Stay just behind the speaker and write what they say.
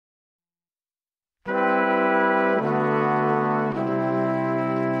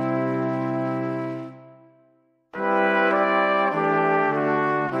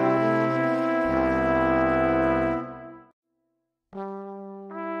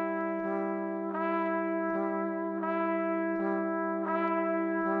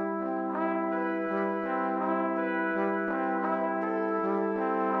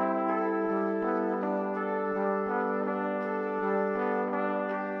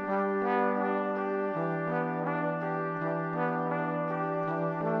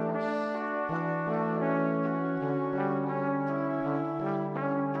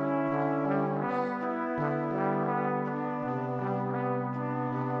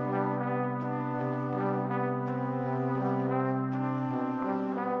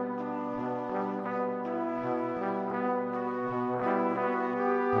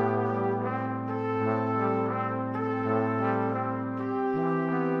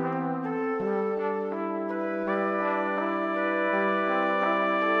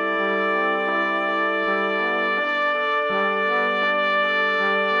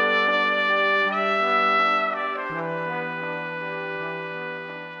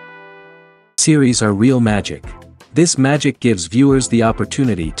Series are real magic. This magic gives viewers the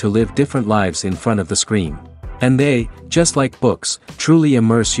opportunity to live different lives in front of the screen. And they, just like books, truly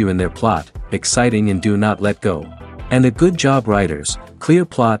immerse you in their plot, exciting and do not let go. And a good job writers, clear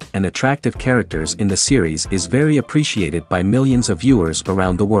plot and attractive characters in the series is very appreciated by millions of viewers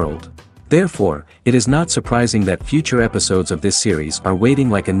around the world. Therefore, it is not surprising that future episodes of this series are waiting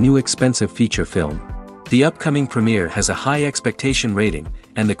like a new expensive feature film. The upcoming premiere has a high expectation rating,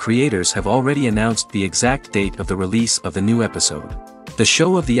 and the creators have already announced the exact date of the release of the new episode. The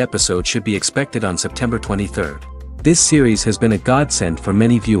show of the episode should be expected on September 23rd. This series has been a godsend for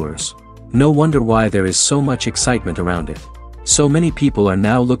many viewers. No wonder why there is so much excitement around it. So many people are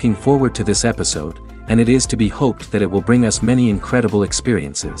now looking forward to this episode, and it is to be hoped that it will bring us many incredible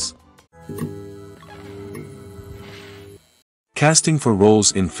experiences. Casting for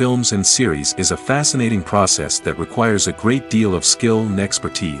roles in films and series is a fascinating process that requires a great deal of skill and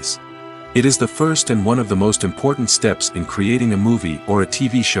expertise. It is the first and one of the most important steps in creating a movie or a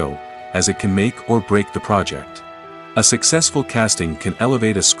TV show, as it can make or break the project. A successful casting can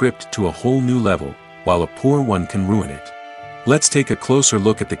elevate a script to a whole new level, while a poor one can ruin it. Let's take a closer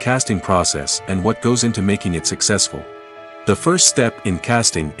look at the casting process and what goes into making it successful. The first step in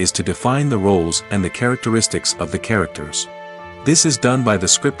casting is to define the roles and the characteristics of the characters. This is done by the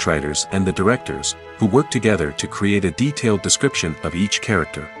scriptwriters and the directors, who work together to create a detailed description of each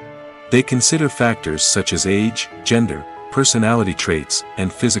character. They consider factors such as age, gender, personality traits,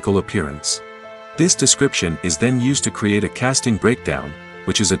 and physical appearance. This description is then used to create a casting breakdown,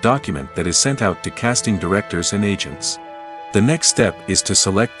 which is a document that is sent out to casting directors and agents. The next step is to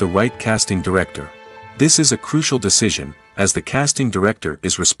select the right casting director. This is a crucial decision, as the casting director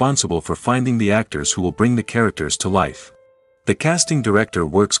is responsible for finding the actors who will bring the characters to life. The casting director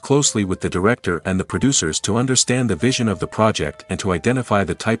works closely with the director and the producers to understand the vision of the project and to identify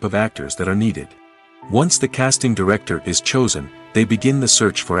the type of actors that are needed. Once the casting director is chosen, they begin the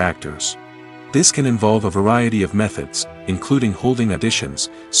search for actors. This can involve a variety of methods, including holding auditions,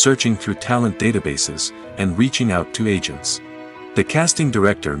 searching through talent databases, and reaching out to agents. The casting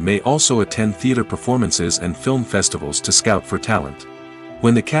director may also attend theater performances and film festivals to scout for talent.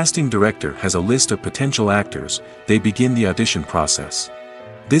 When the casting director has a list of potential actors, they begin the audition process.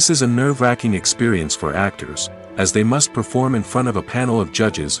 This is a nerve-wracking experience for actors, as they must perform in front of a panel of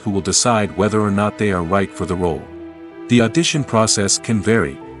judges who will decide whether or not they are right for the role. The audition process can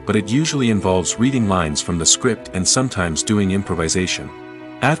vary, but it usually involves reading lines from the script and sometimes doing improvisation.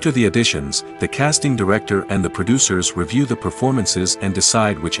 After the auditions, the casting director and the producers review the performances and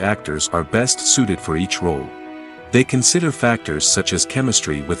decide which actors are best suited for each role. They consider factors such as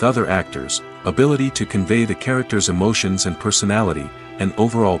chemistry with other actors, ability to convey the character's emotions and personality, and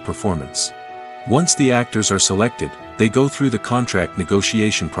overall performance. Once the actors are selected, they go through the contract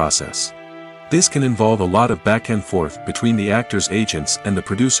negotiation process. This can involve a lot of back and forth between the actors' agents and the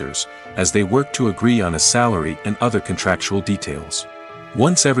producers, as they work to agree on a salary and other contractual details.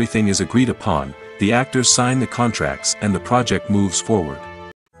 Once everything is agreed upon, the actors sign the contracts and the project moves forward.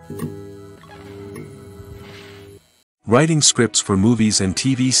 Writing scripts for movies and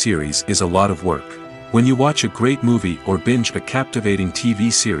TV series is a lot of work. When you watch a great movie or binge a captivating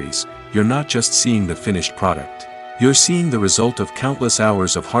TV series, you're not just seeing the finished product. You're seeing the result of countless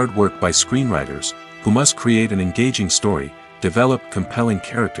hours of hard work by screenwriters, who must create an engaging story, develop compelling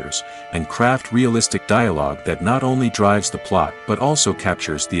characters, and craft realistic dialogue that not only drives the plot but also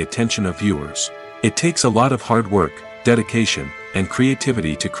captures the attention of viewers. It takes a lot of hard work, dedication, and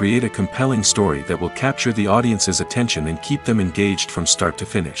creativity to create a compelling story that will capture the audience's attention and keep them engaged from start to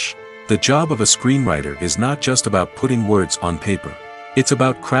finish. The job of a screenwriter is not just about putting words on paper. It's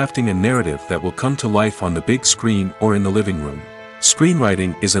about crafting a narrative that will come to life on the big screen or in the living room.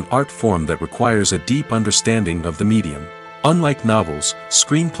 Screenwriting is an art form that requires a deep understanding of the medium. Unlike novels,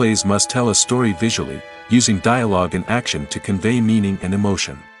 screenplays must tell a story visually, using dialogue and action to convey meaning and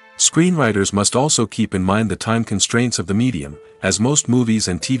emotion. Screenwriters must also keep in mind the time constraints of the medium, as most movies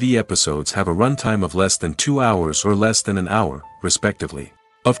and TV episodes have a runtime of less than 2 hours or less than an hour, respectively.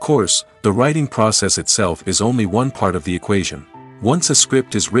 Of course, the writing process itself is only one part of the equation. Once a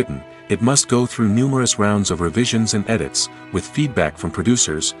script is written, it must go through numerous rounds of revisions and edits, with feedback from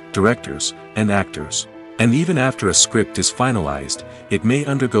producers, directors, and actors. And even after a script is finalized, it may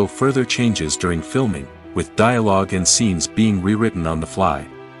undergo further changes during filming, with dialogue and scenes being rewritten on the fly.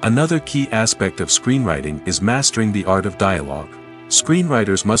 Another key aspect of screenwriting is mastering the art of dialogue.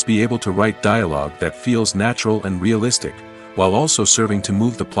 Screenwriters must be able to write dialogue that feels natural and realistic, while also serving to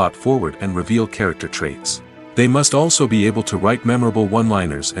move the plot forward and reveal character traits. They must also be able to write memorable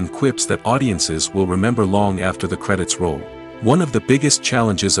one-liners and quips that audiences will remember long after the credits roll. One of the biggest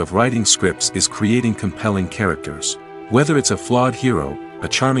challenges of writing scripts is creating compelling characters. Whether it's a flawed hero, a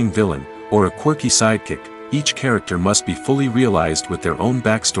charming villain, or a quirky sidekick, each character must be fully realized with their own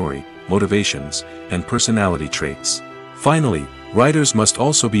backstory, motivations, and personality traits. Finally, writers must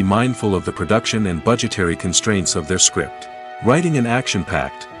also be mindful of the production and budgetary constraints of their script. Writing an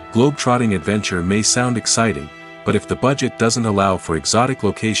action-packed, globe-trotting adventure may sound exciting, but if the budget doesn't allow for exotic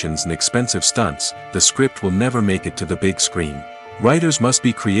locations and expensive stunts, the script will never make it to the big screen. Writers must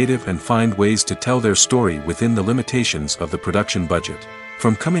be creative and find ways to tell their story within the limitations of the production budget.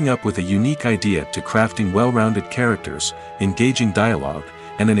 From coming up with a unique idea to crafting well-rounded characters, engaging dialogue,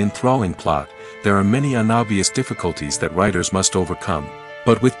 and an enthralling plot, there are many unobvious difficulties that writers must overcome.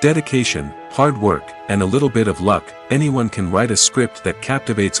 But with dedication, hard work, and a little bit of luck, anyone can write a script that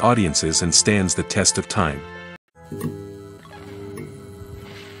captivates audiences and stands the test of time.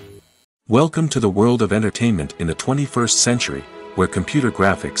 Welcome to the world of entertainment in the 21st century, where computer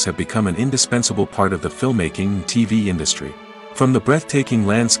graphics have become an indispensable part of the filmmaking and TV industry. From the breathtaking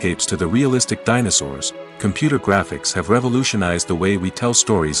landscapes to the realistic dinosaurs, computer graphics have revolutionized the way we tell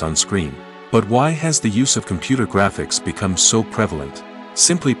stories on screen. But why has the use of computer graphics become so prevalent?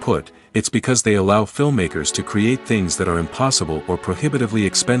 Simply put, it's because they allow filmmakers to create things that are impossible or prohibitively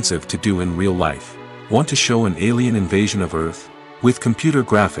expensive to do in real life. Want to show an alien invasion of Earth? With computer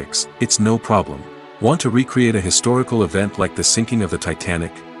graphics, it's no problem. Want to recreate a historical event like the sinking of the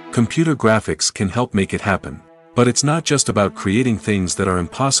Titanic? Computer graphics can help make it happen. But it's not just about creating things that are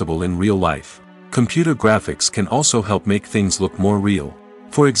impossible in real life. Computer graphics can also help make things look more real.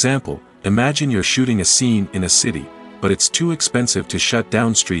 For example, imagine you're shooting a scene in a city, but it's too expensive to shut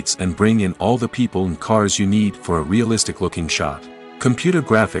down streets and bring in all the people and cars you need for a realistic-looking shot. Computer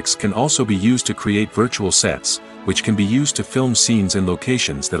graphics can also be used to create virtual sets, which can be used to film scenes in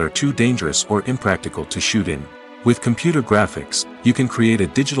locations that are too dangerous or impractical to shoot in. With computer graphics, you can create a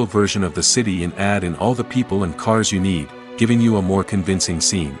digital version of the city and add in all the people and cars you need, giving you a more convincing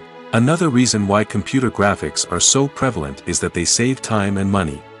scene. Another reason why computer graphics are so prevalent is that they save time and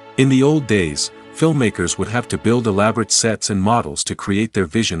money. In the old days, filmmakers would have to build elaborate sets and models to create their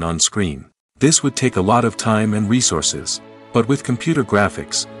vision on screen. This would take a lot of time and resources. But with computer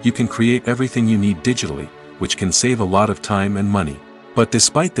graphics, you can create everything you need digitally, which can save a lot of time and money. But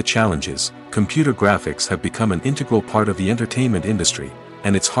despite the challenges, computer graphics have become an integral part of the entertainment industry,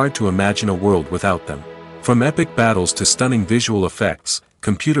 and it's hard to imagine a world without them. From epic battles to stunning visual effects,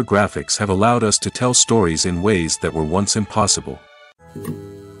 computer graphics have allowed us to tell stories in ways that were once impossible.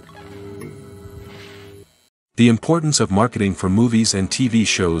 The importance of marketing for movies and TV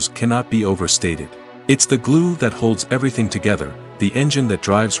shows cannot be overstated. It's the glue that holds everything together, the engine that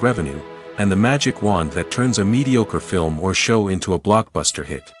drives revenue, and the magic wand that turns a mediocre film or show into a blockbuster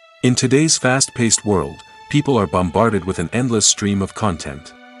hit. In today's fast-paced world, people are bombarded with an endless stream of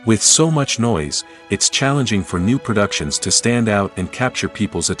content. With so much noise, it's challenging for new productions to stand out and capture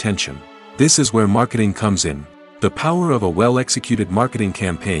people's attention. This is where marketing comes in. The power of a well-executed marketing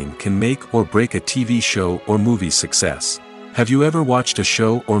campaign can make or break a TV show or movie's success. Have you ever watched a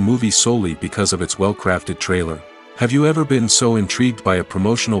show or movie solely because of its well-crafted trailer? Have you ever been so intrigued by a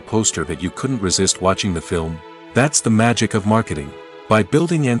promotional poster that you couldn't resist watching the film? That's the magic of marketing. By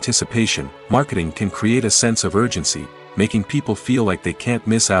building anticipation, marketing can create a sense of urgency, making people feel like they can't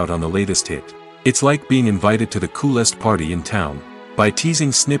miss out on the latest hit. It's like being invited to the coolest party in town. By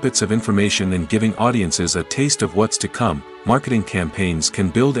teasing snippets of information and giving audiences a taste of what's to come, marketing campaigns can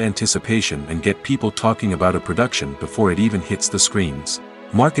build anticipation and get people talking about a production before it even hits the screens.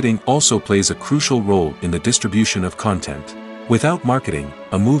 Marketing also plays a crucial role in the distribution of content. Without marketing,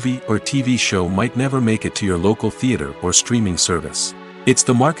 a movie or TV show might never make it to your local theater or streaming service. It's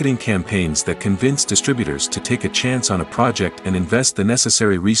the marketing campaigns that convince distributors to take a chance on a project and invest the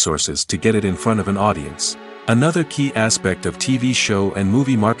necessary resources to get it in front of an audience. Another key aspect of TV show and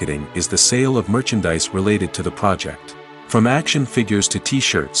movie marketing is the sale of merchandise related to the project. From action figures to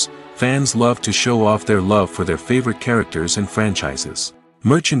t-shirts, fans love to show off their love for their favorite characters and franchises.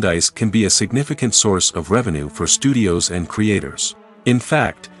 Merchandise can be a significant source of revenue for studios and creators. In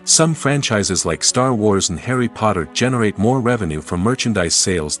fact, some franchises like Star Wars and Harry Potter generate more revenue from merchandise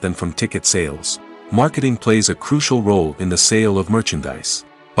sales than from ticket sales. Marketing plays a crucial role in the sale of merchandise.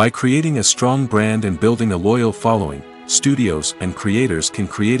 By creating a strong brand and building a loyal following, studios and creators can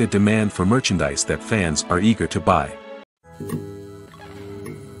create a demand for merchandise that fans are eager to buy.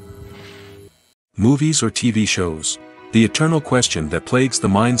 Movies or TV shows? The eternal question that plagues the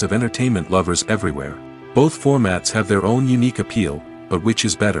minds of entertainment lovers everywhere. Both formats have their own unique appeal, but which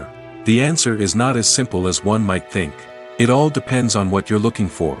is better? The answer is not as simple as one might think. It all depends on what you're looking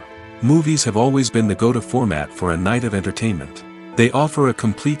for. Movies have always been the go-to format for a night of entertainment. They offer a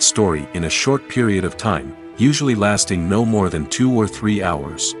complete story in a short period of time, usually lasting no more than 2 or 3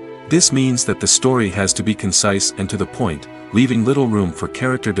 hours. This means that the story has to be concise and to the point, leaving little room for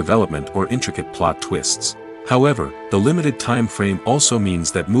character development or intricate plot twists. However, the limited time frame also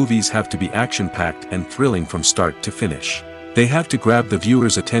means that movies have to be action-packed and thrilling from start to finish. They have to grab the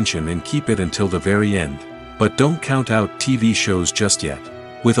viewer's attention and keep it until the very end. But don't count out TV shows just yet.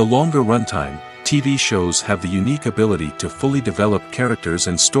 With a longer runtime, TV shows have the unique ability to fully develop characters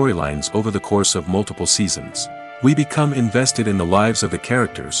and storylines over the course of multiple seasons. We become invested in the lives of the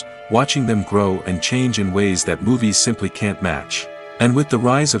characters, watching them grow and change in ways that movies simply can't match. And with the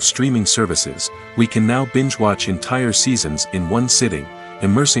rise of streaming services, we can now binge-watch entire seasons in one sitting,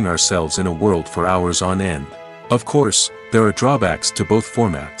 immersing ourselves in a world for hours on end. Of course, there are drawbacks to both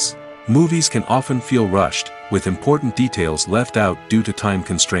formats. Movies can often feel rushed, with important details left out due to time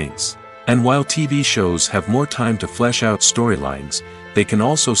constraints. And while TV shows have more time to flesh out storylines, they can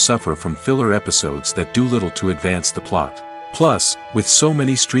also suffer from filler episodes that do little to advance the plot. Plus, with so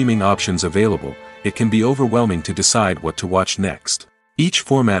many streaming options available, it can be overwhelming to decide what to watch next. Each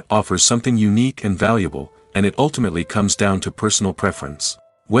format offers something unique and valuable, and it ultimately comes down to personal preference.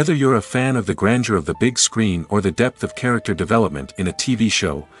 Whether you're a fan of the grandeur of the big screen or the depth of character development in a TV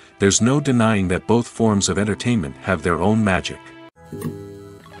show, there's no denying that both forms of entertainment have their own magic.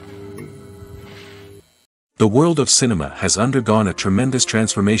 The world of cinema has undergone a tremendous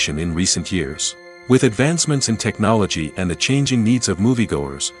transformation in recent years. With advancements in technology and the changing needs of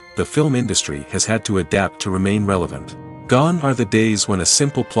moviegoers, the film industry has had to adapt to remain relevant. Gone are the days when a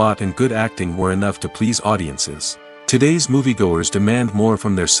simple plot and good acting were enough to please audiences. Today's moviegoers demand more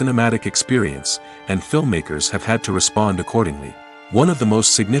from their cinematic experience, and filmmakers have had to respond accordingly. One of the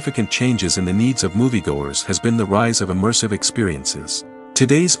most significant changes in the needs of moviegoers has been the rise of immersive experiences.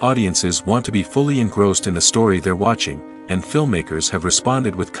 Today's audiences want to be fully engrossed in the story they're watching, and filmmakers have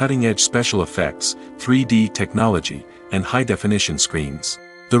responded with cutting-edge special effects, 3D technology, and high-definition screens.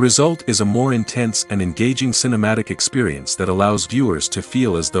 The result is a more intense and engaging cinematic experience that allows viewers to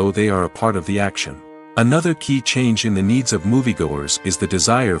feel as though they are a part of the action. Another key change in the needs of moviegoers is the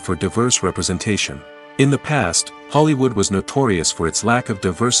desire for diverse representation. In the past, Hollywood was notorious for its lack of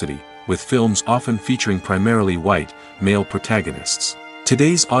diversity, with films often featuring primarily white, male protagonists.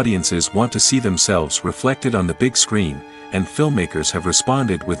 Today's audiences want to see themselves reflected on the big screen, and filmmakers have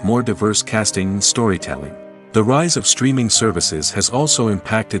responded with more diverse casting and storytelling. The rise of streaming services has also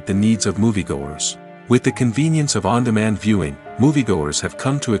impacted the needs of moviegoers. With the convenience of on-demand viewing, moviegoers have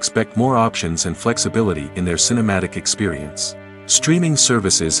come to expect more options and flexibility in their cinematic experience. Streaming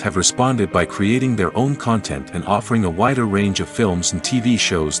services have responded by creating their own content and offering a wider range of films and TV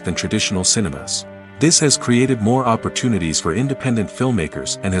shows than traditional cinemas. This has created more opportunities for independent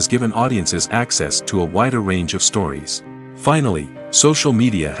filmmakers and has given audiences access to a wider range of stories. Finally, social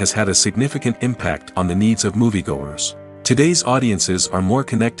media has had a significant impact on the needs of moviegoers. Today's audiences are more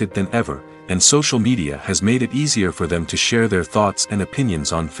connected than ever, and social media has made it easier for them to share their thoughts and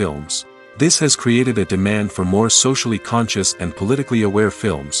opinions on films. This has created a demand for more socially conscious and politically aware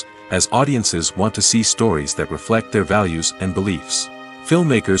films, as audiences want to see stories that reflect their values and beliefs.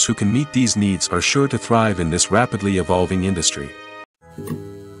 Filmmakers who can meet these needs are sure to thrive in this rapidly evolving industry.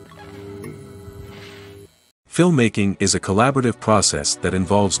 Filmmaking is a collaborative process that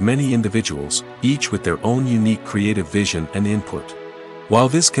involves many individuals, each with their own unique creative vision and input. While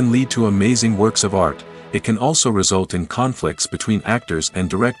this can lead to amazing works of art, it can also result in conflicts between actors and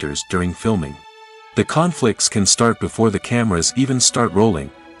directors during filming. The conflicts can start before the cameras even start rolling,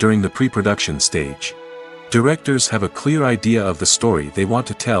 during the pre-production stage. Directors have a clear idea of the story they want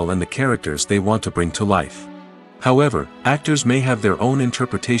to tell and the characters they want to bring to life. However, actors may have their own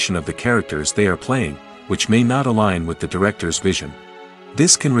interpretation of the characters they are playing, which may not align with the director's vision.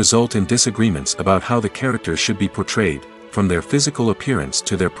 This can result in disagreements about how the characters should be portrayed, from their physical appearance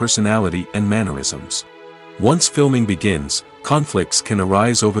to their personality and mannerisms. Once filming begins, conflicts can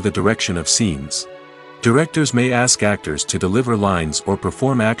arise over the direction of scenes. Directors may ask actors to deliver lines or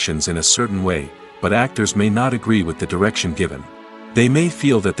perform actions in a certain way, but actors may not agree with the direction given. They may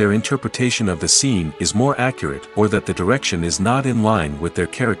feel that their interpretation of the scene is more accurate or that the direction is not in line with their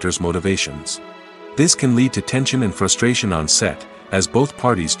character's motivations. This can lead to tension and frustration on set, as both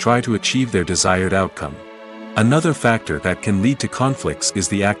parties try to achieve their desired outcome. Another factor that can lead to conflicts is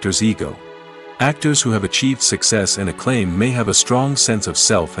the actor's ego. Actors who have achieved success and acclaim may have a strong sense of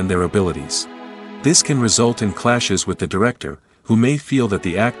self and their abilities. This can result in clashes with the director, who may feel that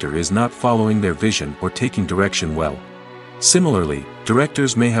the actor is not following their vision or taking direction well. Similarly,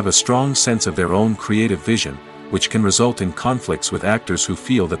 directors may have a strong sense of their own creative vision, which can result in conflicts with actors who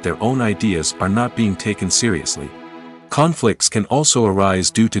feel that their own ideas are not being taken seriously. Conflicts can also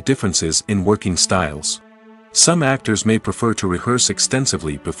arise due to differences in working styles. Some actors may prefer to rehearse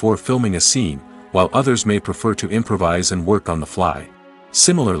extensively before filming a scene, while others may prefer to improvise and work on the fly.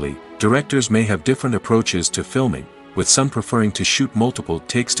 Similarly, directors may have different approaches to filming, with some preferring to shoot multiple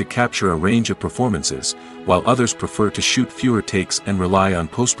takes to capture a range of performances, while others prefer to shoot fewer takes and rely on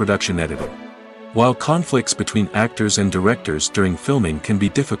post-production editing. While conflicts between actors and directors during filming can be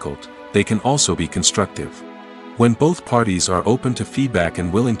difficult, they can also be constructive. When both parties are open to feedback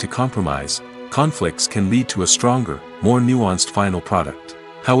and willing to compromise, conflicts can lead to a stronger, more nuanced final product.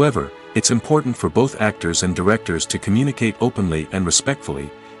 However, it's important for both actors and directors to communicate openly and respectfully,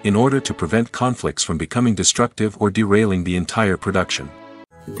 in order to prevent conflicts from becoming destructive or derailing the entire production.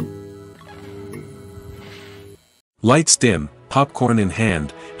 Lights dim, popcorn in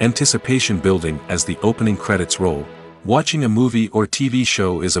hand, anticipation building as the opening credits roll. Watching a movie or TV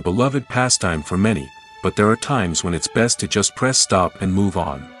show is a beloved pastime for many, but there are times when it's best to just press stop and move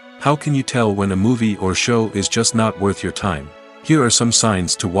on. How can you tell when a movie or show is just not worth your time? Here are some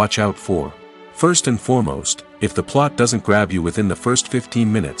signs to watch out for. First and foremost, if the plot doesn't grab you within the first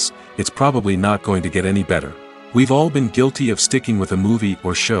 15 minutes, it's probably not going to get any better. We've all been guilty of sticking with a movie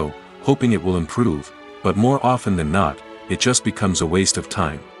or show, hoping it will improve, but more often than not, it just becomes a waste of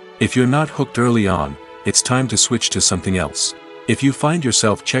time. If you're not hooked early on, it's time to switch to something else. If you find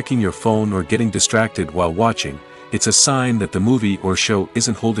yourself checking your phone or getting distracted while watching, it's a sign that the movie or show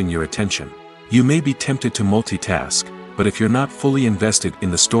isn't holding your attention. You may be tempted to multitask, but if you're not fully invested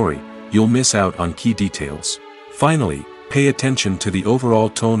in the story, you'll miss out on key details. Finally, pay attention to the overall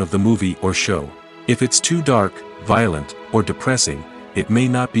tone of the movie or show. If it's too dark, violent, or depressing, it may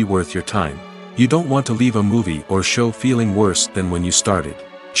not be worth your time. You don't want to leave a movie or show feeling worse than when you started.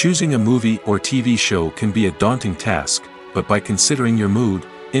 Choosing a movie or TV show can be a daunting task, but by considering your mood,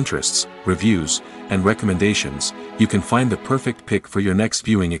 interests, reviews, and recommendations, you can find the perfect pick for your next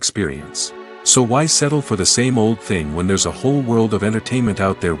viewing experience. So why settle for the same old thing when there's a whole world of entertainment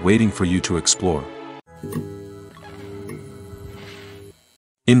out there waiting for you to explore?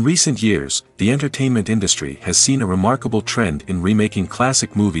 In recent years, the entertainment industry has seen a remarkable trend in remaking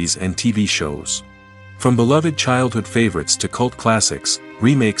classic movies and TV shows. From beloved childhood favorites to cult classics,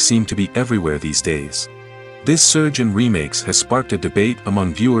 remakes seem to be everywhere these days. This surge in remakes has sparked a debate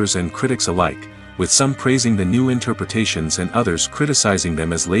among viewers and critics alike, with some praising the new interpretations and others criticizing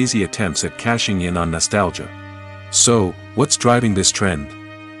them as lazy attempts at cashing in on nostalgia. So, what's driving this trend?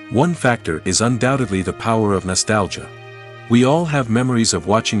 One factor is undoubtedly the power of nostalgia. We all have memories of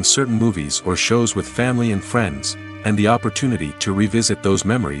watching certain movies or shows with family and friends, and the opportunity to revisit those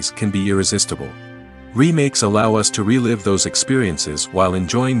memories can be irresistible. Remakes allow us to relive those experiences while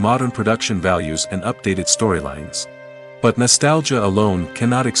enjoying modern production values and updated storylines. But nostalgia alone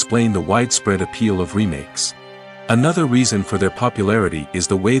cannot explain the widespread appeal of remakes. Another reason for their popularity is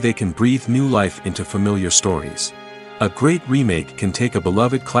the way they can breathe new life into familiar stories. A great remake can take a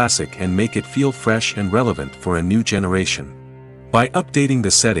beloved classic and make it feel fresh and relevant for a new generation. By updating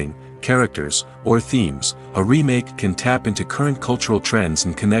the setting, characters, or themes, a remake can tap into current cultural trends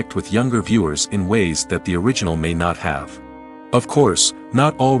and connect with younger viewers in ways that the original may not have. Of course,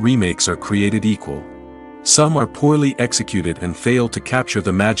 not all remakes are created equal. Some are poorly executed and fail to capture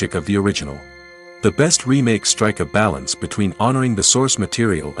the magic of the original. The best remakes strike a balance between honoring the source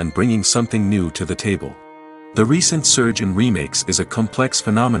material and bringing something new to the table. The recent surge in remakes is a complex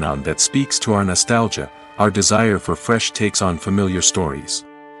phenomenon that speaks to our nostalgia, our desire for fresh takes on familiar stories.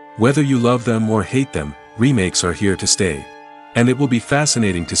 Whether you love them or hate them, remakes are here to stay. And it will be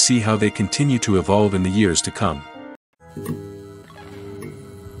fascinating to see how they continue to evolve in the years to come.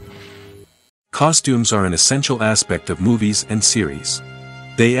 Costumes are an essential aspect of movies and series.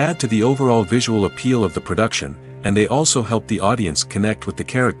 They add to the overall visual appeal of the production, and they also help the audience connect with the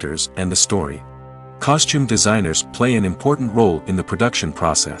characters and the story. Costume designers play an important role in the production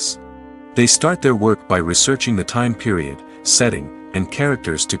process. They start their work by researching the time period, setting, and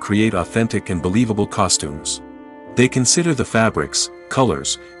characters to create authentic and believable costumes. They consider the fabrics,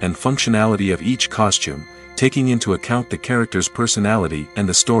 colors, and functionality of each costume, taking into account the character's personality and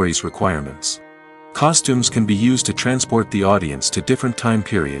the story's requirements. Costumes can be used to transport the audience to different time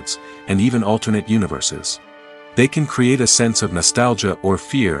periods, and even alternate universes. They can create a sense of nostalgia or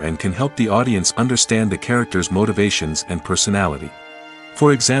fear and can help the audience understand the character's motivations and personality.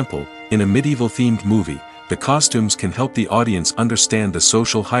 For example, in a medieval-themed movie, the costumes can help the audience understand the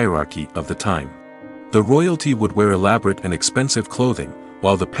social hierarchy of the time. The royalty would wear elaborate and expensive clothing,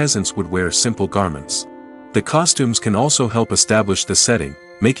 while the peasants would wear simple garments. The costumes can also help establish the setting,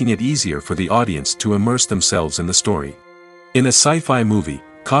 making it easier for the audience to immerse themselves in the story. In a sci-fi movie,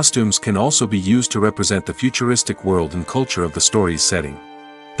 costumes can also be used to represent the futuristic world and culture of the story's setting.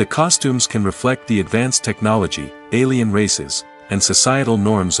 The costumes can reflect the advanced technology, alien races, and societal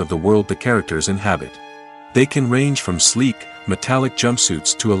norms of the world the characters inhabit. They can range from sleek, metallic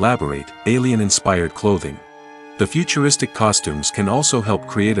jumpsuits to elaborate, alien-inspired clothing. The futuristic costumes can also help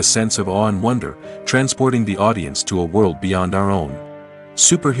create a sense of awe and wonder, transporting the audience to a world beyond our own.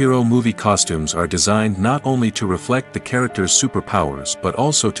 Superhero movie costumes are designed not only to reflect the character's superpowers but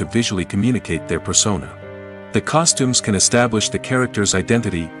also to visually communicate their persona. The costumes can establish the character's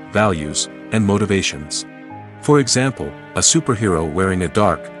identity, values, and motivations. For example, a superhero wearing a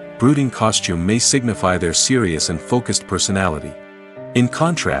dark, brooding costume may signify their serious and focused personality. In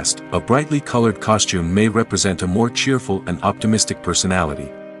contrast, a brightly colored costume may represent a more cheerful and optimistic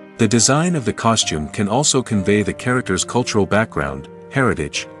personality. The design of the costume can also convey the character's cultural background,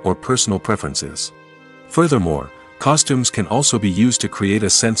 heritage, or personal preferences. Furthermore, costumes can also be used to create a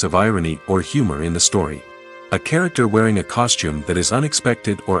sense of irony or humor in the story. A character wearing a costume that is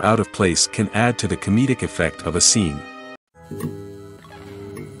unexpected or out of place can add to the comedic effect of a scene.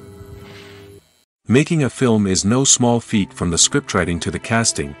 Making a film is no small feat. From the scriptwriting to the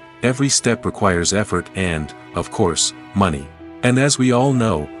casting, every step requires effort and, of course, money. And as we all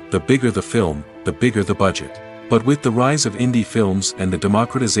know, the bigger the film, the bigger the budget. But with the rise of indie films and the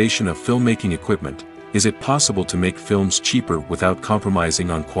democratization of filmmaking equipment, is it possible to make films cheaper without compromising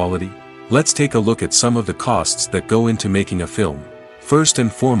on quality? Let's take a look at some of the costs that go into making a film. First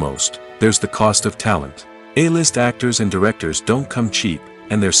and foremost, there's the cost of talent. A-list actors and directors don't come cheap,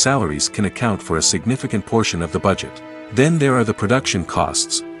 and their salaries can account for a significant portion of the budget. Then there are the production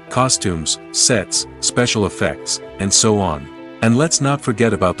costs, costumes, sets, special effects, and so on. And let's not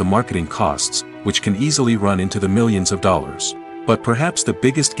forget about the marketing costs, which can easily run into the millions of dollars. But perhaps the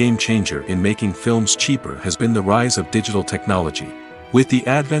biggest game changer in making films cheaper has been the rise of digital technology. With the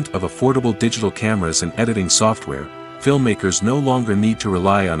advent of affordable digital cameras and editing software, filmmakers no longer need to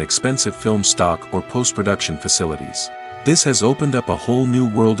rely on expensive film stock or post-production facilities. This has opened up a whole new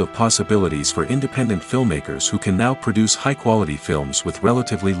world of possibilities for independent filmmakers who can now produce high-quality films with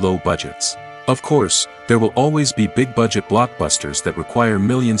relatively low budgets. Of course, there will always be big-budget blockbusters that require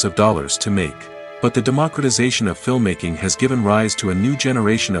millions of dollars to make. But the democratization of filmmaking has given rise to a new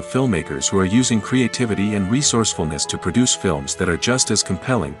generation of filmmakers who are using creativity and resourcefulness to produce films that are just as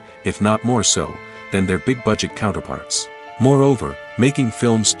compelling, if not more so, than their big-budget counterparts. Moreover, making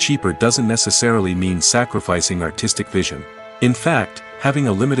films cheaper doesn't necessarily mean sacrificing artistic vision. In fact, having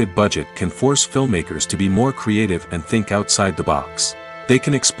a limited budget can force filmmakers to be more creative and think outside the box. They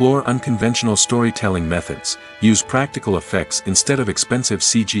can explore unconventional storytelling methods, use practical effects instead of expensive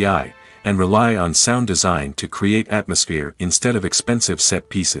CGI, and rely on sound design to create atmosphere instead of expensive set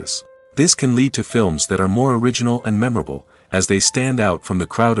pieces. This can lead to films that are more original and memorable, as they stand out from the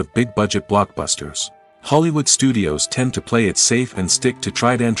crowd of big-budget blockbusters. Hollywood studios tend to play it safe and stick to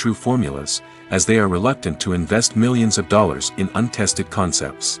tried-and-true formulas, as they are reluctant to invest millions of dollars in untested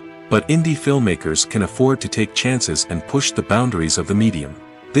concepts. But indie filmmakers can afford to take chances and push the boundaries of the medium.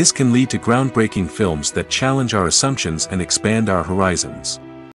 This can lead to groundbreaking films that challenge our assumptions and expand our horizons.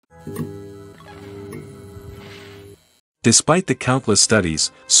 Despite the countless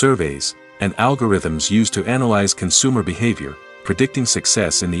studies, surveys, and algorithms used to analyze consumer behavior, predicting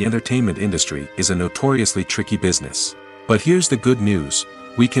success in the entertainment industry is a notoriously tricky business. But here's the good news: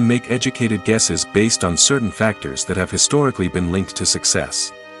 we can make educated guesses based on certain factors that have historically been linked to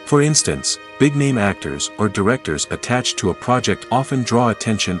success. For instance, big-name actors or directors attached to a project often draw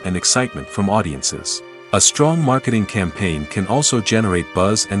attention and excitement from audiences. A strong marketing campaign can also generate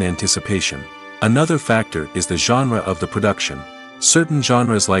buzz and anticipation. Another factor is the genre of the production. Certain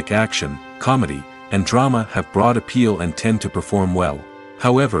genres like action, comedy, and drama have broad appeal and tend to perform well.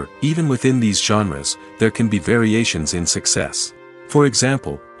 However, even within these genres, there can be variations in success. For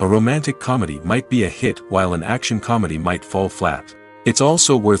example, a romantic comedy might be a hit while an action comedy might fall flat. It's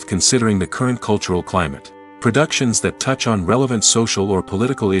also worth considering the current cultural climate. Productions that touch on relevant social or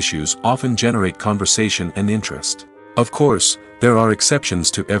political issues often generate conversation and interest. Of course, there are exceptions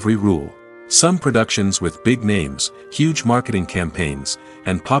to every rule. Some productions with big names, huge marketing campaigns,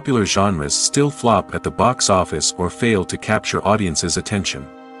 and popular genres still flop at the box office or fail to capture audiences' attention.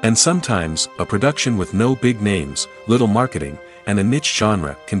 And sometimes, a production with no big names, little marketing, and a niche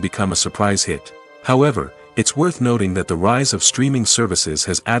genre can become a surprise hit. However, it's worth noting that the rise of streaming services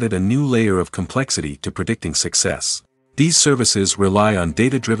has added a new layer of complexity to predicting success. These services rely on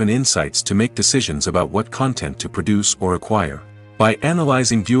data-driven insights to make decisions about what content to produce or acquire. By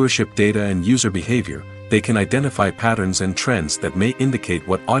analyzing viewership data and user behavior, they can identify patterns and trends that may indicate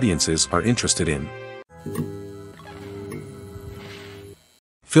what audiences are interested in.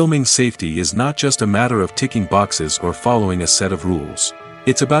 Filming safety is not just a matter of ticking boxes or following a set of rules.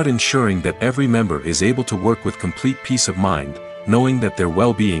 It's about ensuring that every member is able to work with complete peace of mind, knowing that their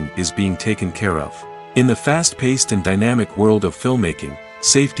well-being is being taken care of. In the fast-paced and dynamic world of filmmaking,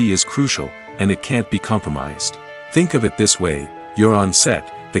 safety is crucial, and it can't be compromised. Think of it this way: you're on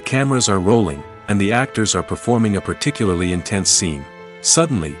set, the cameras are rolling, and the actors are performing a particularly intense scene.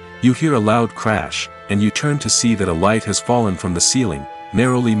 Suddenly, you hear a loud crash, and you turn to see that a light has fallen from the ceiling,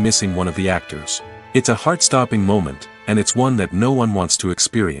 narrowly missing one of the actors. It's a heart-stopping moment, and it's one that no one wants to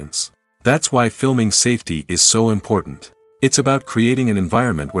experience. That's why filming safety is so important. It's about creating an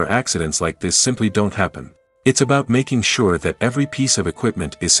environment where accidents like this simply don't happen. It's about making sure that every piece of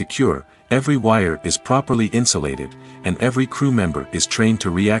equipment is secure, every wire is properly insulated, and every crew member is trained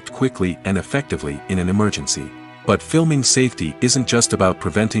to react quickly and effectively in an emergency. But filming safety isn't just about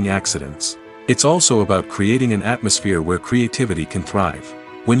preventing accidents. It's also about creating an atmosphere where creativity can thrive.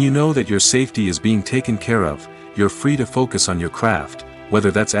 When you know that your safety is being taken care of, you're free to focus on your craft,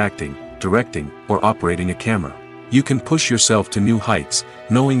 whether that's acting, directing, or operating a camera. You can push yourself to new heights,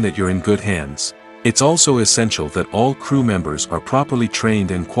 knowing that you're in good hands. It's also essential that all crew members are properly trained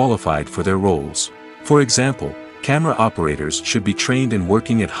and qualified for their roles. For example, camera operators should be trained in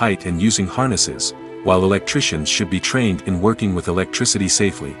working at height and using harnesses, while electricians should be trained in working with electricity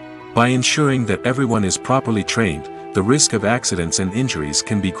safely. By ensuring that everyone is properly trained, the risk of accidents and injuries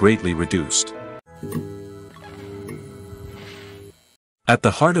can be greatly reduced. At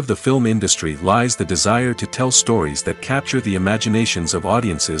the heart of the film industry lies the desire to tell stories that capture the imaginations of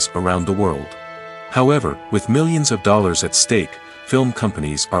audiences around the world. However, with millions of dollars at stake, film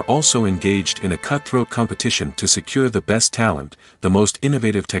companies are also engaged in a cutthroat competition to secure the best talent, the most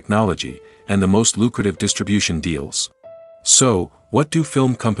innovative technology, and the most lucrative distribution deals. So, what do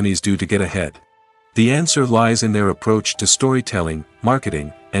film companies do to get ahead? The answer lies in their approach to storytelling,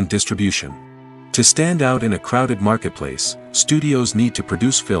 marketing, and distribution. To stand out in a crowded marketplace, studios need to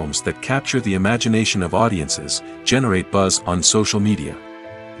produce films that capture the imagination of audiences, generate buzz on social media.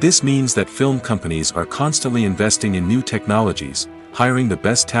 This means that film companies are constantly investing in new technologies, hiring the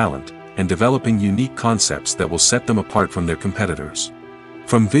best talent, and developing unique concepts that will set them apart from their competitors.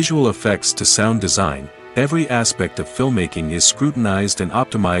 From visual effects to sound design, every aspect of filmmaking is scrutinized and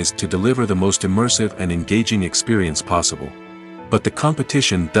optimized to deliver the most immersive and engaging experience possible. But the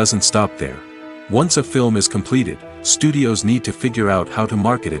competition doesn't stop there. Once a film is completed, studios need to figure out how to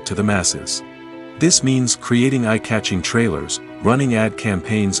market it to the masses. This means creating eye-catching trailers, running ad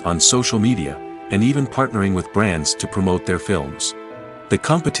campaigns on social media, and even partnering with brands to promote their films. The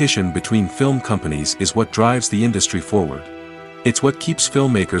competition between film companies is what drives the industry forward. It's what keeps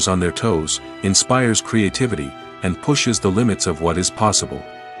filmmakers on their toes, inspires creativity, and pushes the limits of what is possible.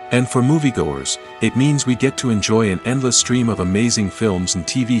 And for moviegoers, it means we get to enjoy an endless stream of amazing films and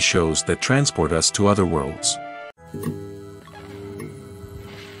TV shows that transport us to other worlds.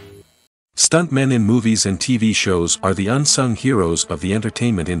 Stuntmen in movies and TV shows are the unsung heroes of the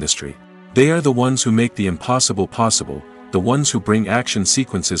entertainment industry. They are the ones who make the impossible possible, the ones who bring action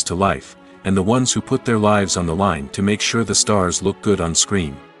sequences to life, and the ones who put their lives on the line to make sure the stars look good on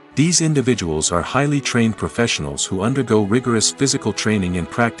screen. These individuals are highly trained professionals who undergo rigorous physical training and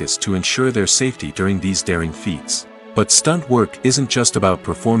practice to ensure their safety during these daring feats. But stunt work isn't just about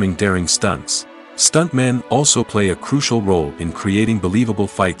performing daring stunts. Stuntmen also play a crucial role in creating believable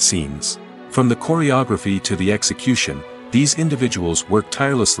fight scenes. From the choreography to the execution, these individuals work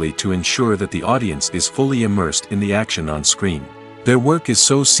tirelessly to ensure that the audience is fully immersed in the action on screen. Their work is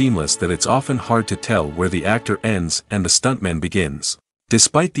so seamless that it's often hard to tell where the actor ends and the stuntman begins.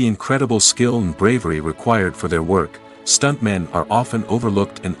 Despite the incredible skill and bravery required for their work, stuntmen are often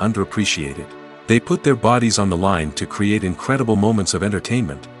overlooked and underappreciated. They put their bodies on the line to create incredible moments of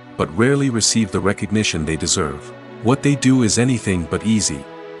entertainment, but rarely receive the recognition they deserve. What they do is anything but easy.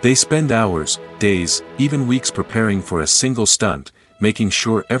 They spend hours, days, even weeks preparing for a single stunt, making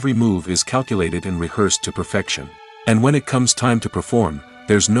sure every move is calculated and rehearsed to perfection. And when it comes time to perform,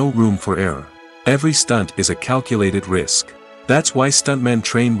 there's no room for error. Every stunt is a calculated risk. That's why stuntmen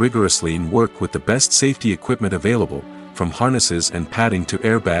train rigorously and work with the best safety equipment available, from harnesses and padding to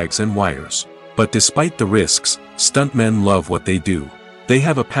airbags and wires. But despite the risks, stuntmen love what they do. They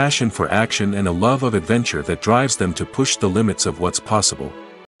have a passion for action and a love of adventure that drives them to push the limits of what's possible.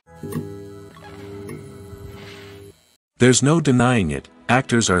 There's no denying it,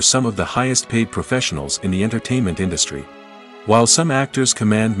 actors are some of the highest paid professionals in the entertainment industry. While some actors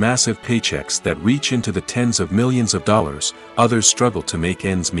command massive paychecks that reach into the tens of millions of dollars, others struggle to make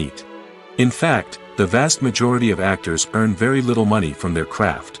ends meet. In fact, the vast majority of actors earn very little money from their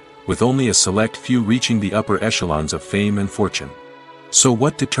craft, with only a select few reaching the upper echelons of fame and fortune. So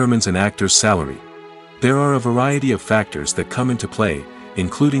what determines an actor's salary? There are a variety of factors that come into play,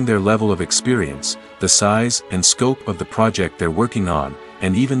 including their level of experience, the size and scope of the project they're working on,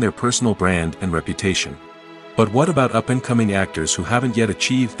 and even their personal brand and reputation. But what about up-and-coming actors who haven't yet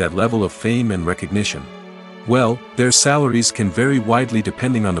achieved that level of fame and recognition? Well, their salaries can vary widely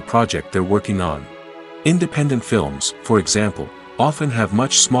depending on the project they're working on. Independent films, for example, often have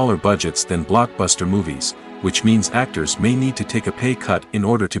much smaller budgets than blockbuster movies, which means actors may need to take a pay cut in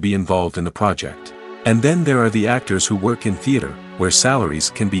order to be involved in the project. And then there are the actors who work in theater, where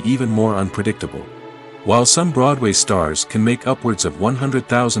salaries can be even more unpredictable. While some Broadway stars can make upwards of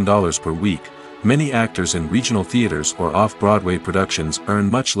 $100,000 per week, many actors in regional theaters or off-Broadway productions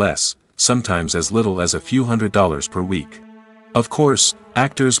earn much less, sometimes as little as a few $100s per week. Of course,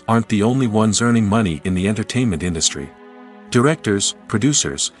 actors aren't the only ones earning money in the entertainment industry. Directors,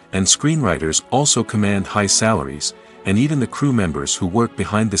 producers, and screenwriters also command high salaries, and even the crew members who work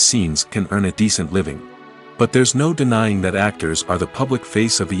behind the scenes can earn a decent living. But there's no denying that actors are the public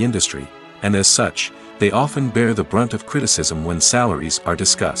face of the industry, and as such, they often bear the brunt of criticism when salaries are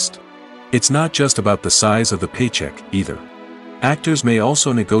discussed. It's not just about the size of the paycheck, either. Actors may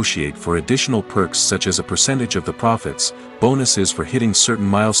also negotiate for additional perks such as a percentage of the profits, bonuses for hitting certain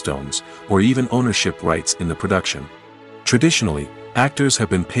milestones, or even ownership rights in the production. Traditionally, actors have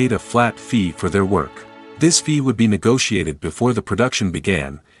been paid a flat fee for their work. This fee would be negotiated before the production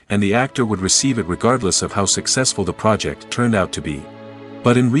began, and the actor would receive it regardless of how successful the project turned out to be.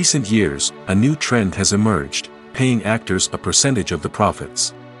 But in recent years, a new trend has emerged, paying actors a percentage of the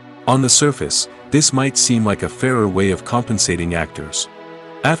profits. On the surface, this might seem like a fairer way of compensating actors.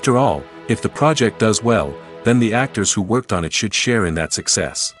 After all, if the project does well, then the actors who worked on it should share in that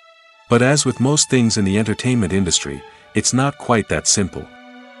success. But as with most things in the entertainment industry, it's not quite that simple.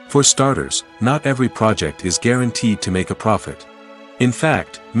 For starters, not every project is guaranteed to make a profit. In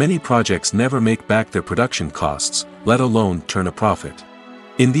fact, many projects never make back their production costs, let alone turn a profit.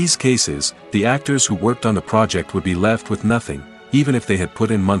 In these cases, the actors who worked on the project would be left with nothing, even if they had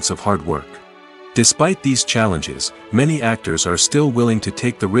put in months of hard work. Despite these challenges, many actors are still willing to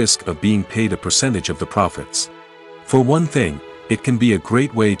take the risk of being paid a percentage of the profits. For one thing, it can be a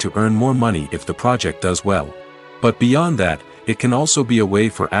great way to earn more money if the project does well. But beyond that, it can also be a way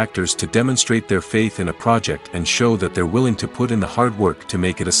for actors to demonstrate their faith in a project and show that they're willing to put in the hard work to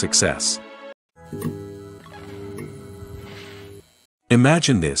make it a success.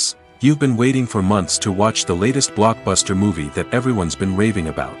 Imagine this: you've been waiting for months to watch the latest blockbuster movie that everyone's been raving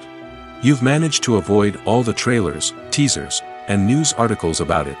about. You've managed to avoid all the trailers, teasers, and news articles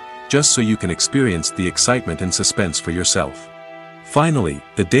about it, just so you can experience the excitement and suspense for yourself. Finally,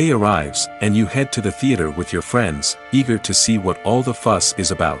 the day arrives, and you head to the theater with your friends, eager to see what all the fuss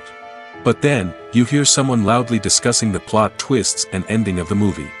is about. But then, you hear someone loudly discussing the plot twists and ending of the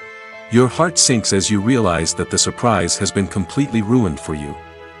movie. Your heart sinks as you realize that the surprise has been completely ruined for you.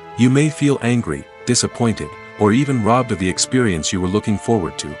 You may feel angry, disappointed, or even robbed of the experience you were looking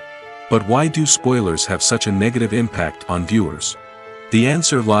forward to. But why do spoilers have such a negative impact on viewers? The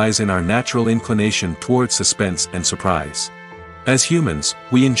answer lies in our natural inclination toward suspense and surprise. As humans,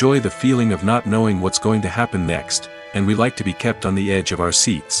 we enjoy the feeling of not knowing what's going to happen next, and we like to be kept on the edge of our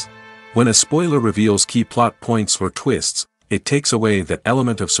seats. When a spoiler reveals key plot points or twists, it takes away that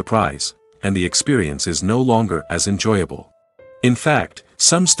element of surprise, and the experience is no longer as enjoyable. In fact,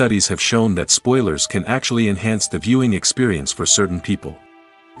 some studies have shown that spoilers can actually enhance the viewing experience for certain people.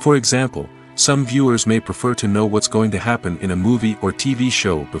 For example, some viewers may prefer to know what's going to happen in a movie or TV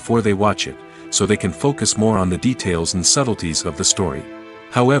show before they watch it, so they can focus more on the details and subtleties of the story.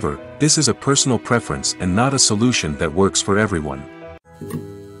 However, this is a personal preference and not a solution that works for everyone.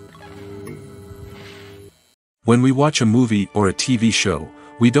 When we watch a movie or a TV show,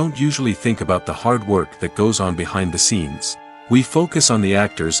 we don't usually think about the hard work that goes on behind the scenes. We focus on the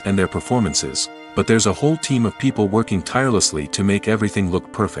actors and their performances, but there's a whole team of people working tirelessly to make everything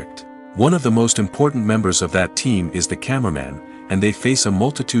look perfect. One of the most important members of that team is the cameraman, and they face a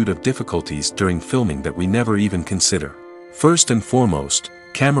multitude of difficulties during filming that we never even consider. First and foremost,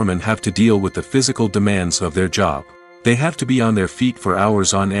 cameramen have to deal with the physical demands of their job. They have to be on their feet for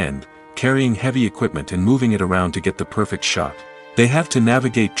hours on end, carrying heavy equipment and moving it around to get the perfect shot. They have to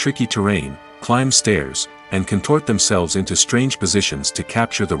navigate tricky terrain, climb stairs, and contort themselves into strange positions to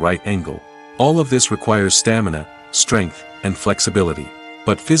capture the right angle. All of this requires stamina, strength, and flexibility.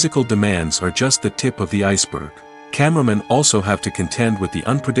 But physical demands are just the tip of the iceberg. Cameramen also have to contend with the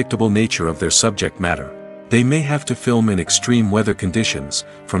unpredictable nature of their subject matter. They may have to film in extreme weather conditions,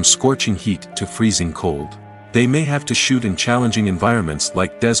 from scorching heat to freezing cold. They may have to shoot in challenging environments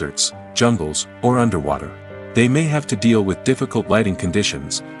like deserts, jungles, or underwater. They may have to deal with difficult lighting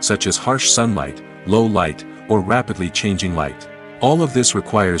conditions, such as harsh sunlight, low light, or rapidly changing light. All of this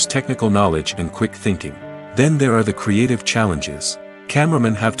requires technical knowledge and quick thinking. Then there are the creative challenges.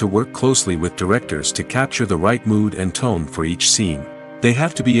 Cameramen have to work closely with directors to capture the right mood and tone for each scene. They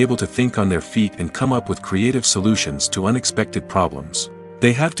have to be able to think on their feet and come up with creative solutions to unexpected problems.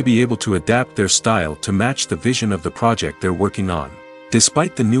 They have to be able to adapt their style to match the vision of the project they're working on.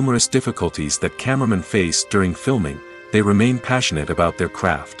 Despite the numerous difficulties that cameramen face during filming, they remain passionate about their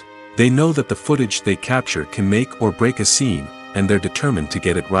craft. They know that the footage they capture can make or break a scene, and they're determined to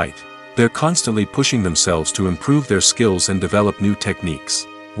get it right. They're constantly pushing themselves to improve their skills and develop new techniques.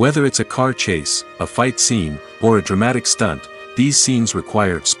 Whether it's a car chase, a fight scene, or a dramatic stunt, these scenes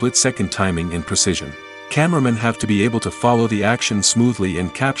require split-second timing and precision. Cameramen have to be able to follow the action smoothly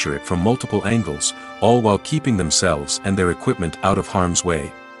and capture it from multiple angles, all while keeping themselves and their equipment out of harm's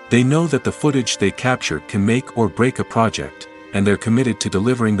way. They know that the footage they capture can make or break a project, and they're committed to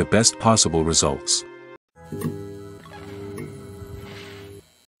delivering the best possible results.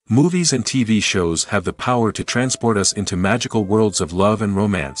 Movies and TV shows have the power to transport us into magical worlds of love and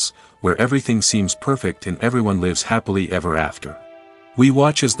romance, where everything seems perfect and everyone lives happily ever after. We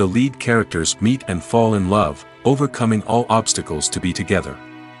watch as the lead characters meet and fall in love, overcoming all obstacles to be together.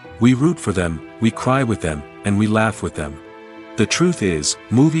 We root for them, we cry with them, and we laugh with them. The truth is,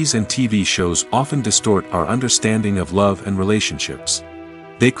 movies and TV shows often distort our understanding of love and relationships.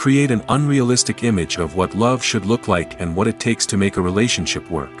 They create an unrealistic image of what love should look like and what it takes to make a relationship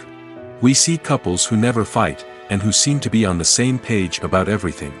work. We see couples who never fight, and who seem to be on the same page about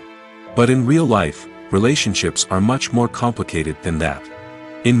everything. But in real life, relationships are much more complicated than that.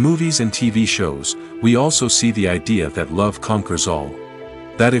 In movies and TV shows, we also see the idea that love conquers all.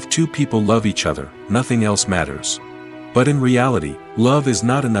 That if two people love each other, nothing else matters. But in reality, love is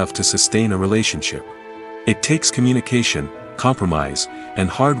not enough to sustain a relationship. It takes communication, compromise, and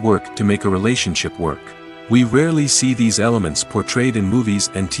hard work to make a relationship work. We rarely see these elements portrayed in movies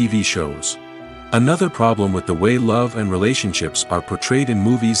and TV shows. Another problem with the way love and relationships are portrayed in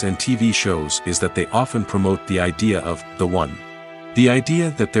movies and TV shows is that they often promote the idea of the one. The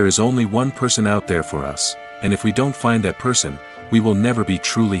idea that there is only one person out there for us, and if we don't find that person, we will never be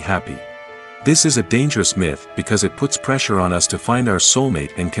truly happy. This is a dangerous myth because it puts pressure on us to find our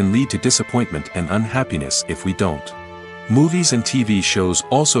soulmate and can lead to disappointment and unhappiness if we don't. Movies and TV shows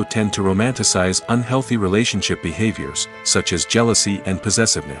also tend to romanticize unhealthy relationship behaviors, such as jealousy and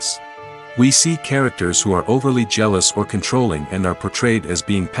possessiveness. We see characters who are overly jealous or controlling and are portrayed as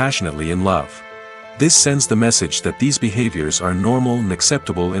being passionately in love. This sends the message that these behaviors are normal and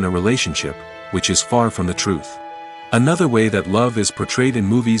acceptable in a relationship, which is far from the truth. Another way that love is portrayed in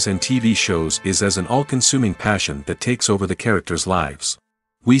movies and TV shows is as an all-consuming passion that takes over the characters' lives.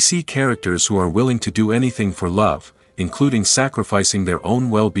 We see characters who are willing to do anything for love, including sacrificing their own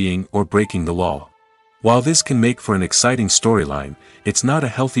well-being or breaking the law. While this can make for an exciting storyline, it's not a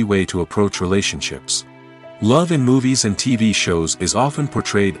healthy way to approach relationships. Love in movies and TV shows is often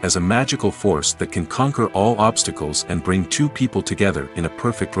portrayed as a magical force that can conquer all obstacles and bring two people together in a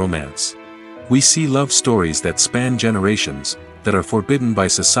perfect romance. We see love stories that span generations, that are forbidden by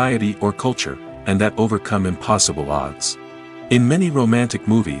society or culture, and that overcome impossible odds. In many romantic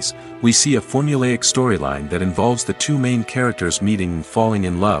movies, we see a formulaic storyline that involves the two main characters meeting and falling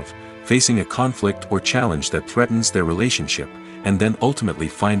in love, facing a conflict or challenge that threatens their relationship, and then ultimately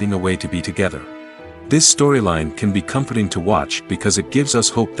finding a way to be together. This storyline can be comforting to watch because it gives us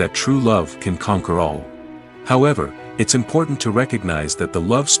hope that true love can conquer all. However, it's important to recognize that the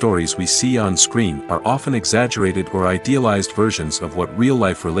love stories we see on screen are often exaggerated or idealized versions of what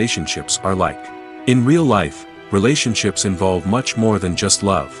real-life relationships are like. In real life, relationships involve much more than just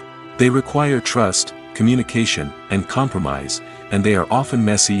love. They require trust, communication, and compromise, and they are often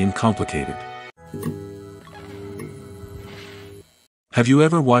messy and complicated. Have you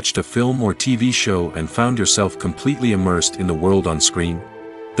ever watched a film or TV show and found yourself completely immersed in the world on screen?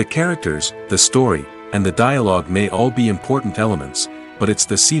 The characters, the story, and the dialogue may all be important elements, but it's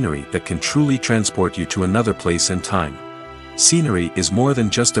the scenery that can truly transport you to another place and time. Scenery is more than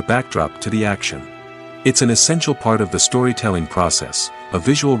just a backdrop to the action. It's an essential part of the storytelling process, a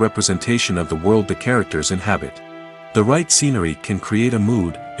visual representation of the world the characters inhabit. The right scenery can create a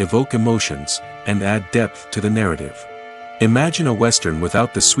mood, evoke emotions, and add depth to the narrative. Imagine a Western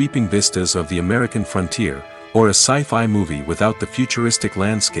without the sweeping vistas of the American frontier, or a sci-fi movie without the futuristic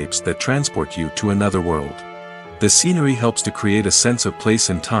landscapes that transport you to another world. The scenery helps to create a sense of place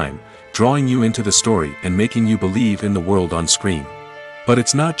and time, drawing you into the story and making you believe in the world on screen. But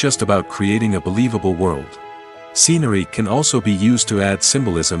it's not just about creating a believable world. Scenery can also be used to add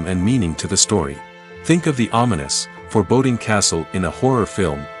symbolism and meaning to the story. Think of the ominous, foreboding castle in a horror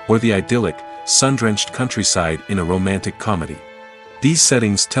film, or the idyllic, sun-drenched countryside in a romantic comedy. These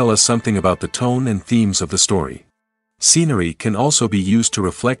settings tell us something about the tone and themes of the story. Scenery can also be used to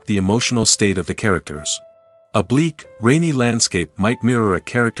reflect the emotional state of the characters. A bleak, rainy landscape might mirror a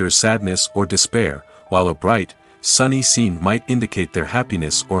character's sadness or despair, while a bright, sunny scene might indicate their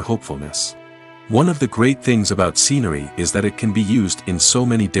happiness or hopefulness. One of the great things about scenery is that it can be used in so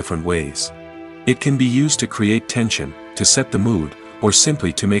many different ways. It can be used to create tension, to set the mood, or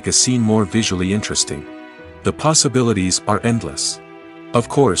simply to make a scene more visually interesting. The possibilities are endless. Of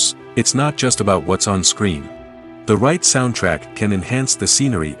course, it's not just about what's on screen. The right soundtrack can enhance the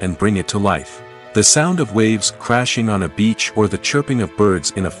scenery and bring it to life. The sound of waves crashing on a beach or the chirping of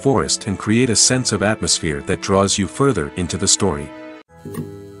birds in a forest can create a sense of atmosphere that draws you further into the story.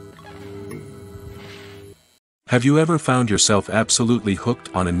 Have you ever found yourself absolutely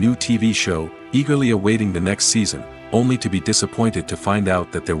hooked on a new TV show, eagerly awaiting the next season, only to be disappointed to find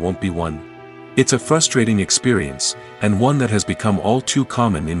out that there won't be one? It's a frustrating experience, and one that has become all too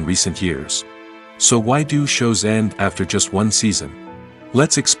common in recent years. So why do shows end after just one season?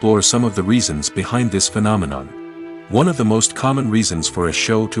 Let's explore some of the reasons behind this phenomenon. One of the most common reasons for a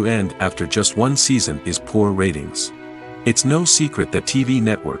show to end after just one season is poor ratings. It's no secret that TV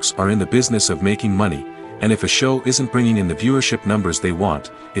networks are in the business of making money, and if a show isn't bringing in the viewership numbers they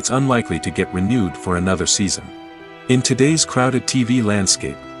want, it's unlikely to get renewed for another season. In today's crowded TV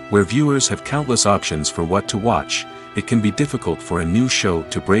landscape, where viewers have countless options for what to watch, it can be difficult for a new show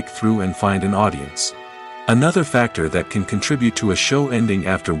to break through and find an audience. Another factor that can contribute to a show ending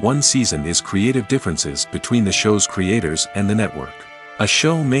after one season is creative differences between the show's creators and the network. A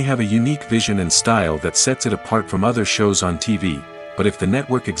show may have a unique vision and style that sets it apart from other shows on TV, but if the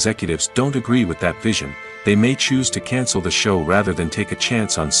network executives don't agree with that vision, they may choose to cancel the show rather than take a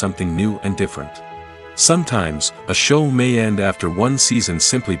chance on something new and different. Sometimes, a show may end after one season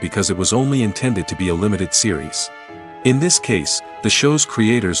simply because it was only intended to be a limited series. In this case, the show's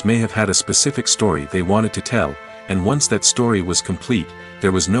creators may have had a specific story they wanted to tell, and once that story was complete,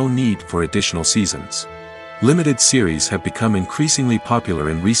 there was no need for additional seasons. Limited series have become increasingly popular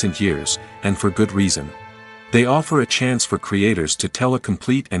in recent years, and for good reason. They offer a chance for creators to tell a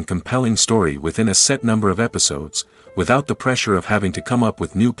complete and compelling story within a set number of episodes, without the pressure of having to come up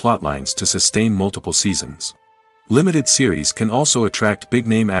with new plotlines to sustain multiple seasons. Limited series can also attract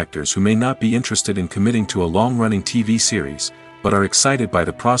big-name actors who may not be interested in committing to a long-running TV series, but are excited by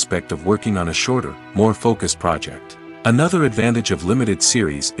the prospect of working on a shorter, more focused project. Another advantage of limited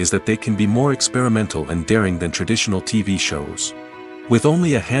series is that they can be more experimental and daring than traditional TV shows. With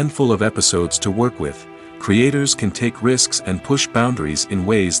only a handful of episodes to work with, creators can take risks and push boundaries in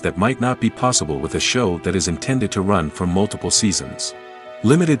ways that might not be possible with a show that is intended to run for multiple seasons.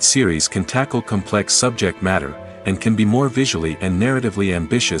 Limited series can tackle complex subject matter, and can be more visually and narratively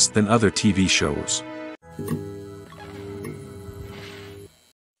ambitious than other TV shows.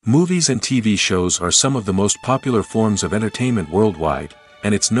 Movies and TV shows are some of the most popular forms of entertainment worldwide,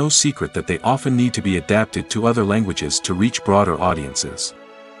 and it's no secret that they often need to be adapted to other languages to reach broader audiences.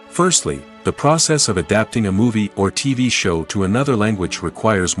 Firstly, the process of adapting a movie or TV show to another language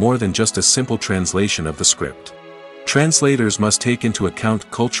requires more than just a simple translation of the script. Translators must take into account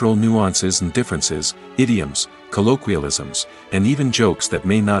cultural nuances and differences, idioms, colloquialisms, and even jokes that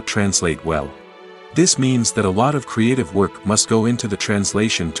may not translate well. This means that a lot of creative work must go into the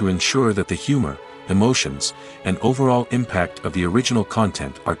translation to ensure that the humor, emotions, and overall impact of the original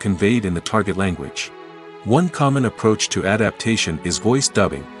content are conveyed in the target language. One common approach to adaptation is voice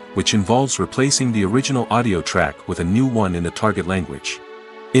dubbing, which involves replacing the original audio track with a new one in the target language.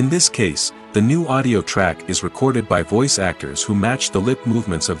 In this case, the new audio track is recorded by voice actors who match the lip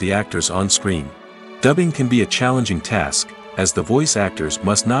movements of the actors on screen. Dubbing can be a challenging task, as the voice actors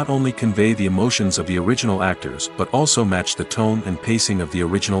must not only convey the emotions of the original actors but also match the tone and pacing of the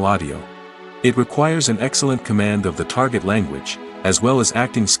original audio. It requires an excellent command of the target language, as well as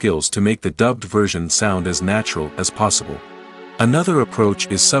acting skills to make the dubbed version sound as natural as possible. Another approach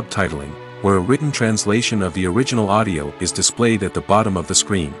is subtitling, where a written translation of the original audio is displayed at the bottom of the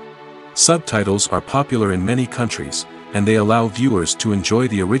screen. Subtitles are popular in many countries, and they allow viewers to enjoy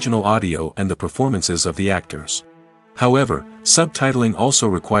the original audio and the performances of the actors. However, subtitling also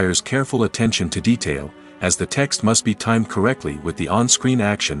requires careful attention to detail, as the text must be timed correctly with the on-screen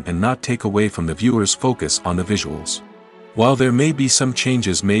action and not take away from the viewer's focus on the visuals. While there may be some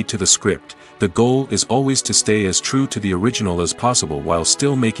changes made to the script, the goal is always to stay as true to the original as possible while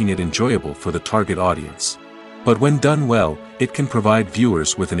still making it enjoyable for the target audience. But when done well, it can provide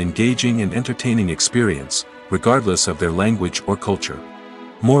viewers with an engaging and entertaining experience, regardless of their language or culture.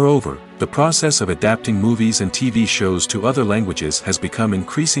 Moreover, the process of adapting movies and TV shows to other languages has become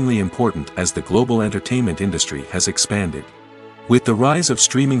increasingly important as the global entertainment industry has expanded. With the rise of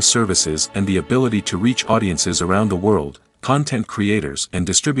streaming services and the ability to reach audiences around the world, content creators and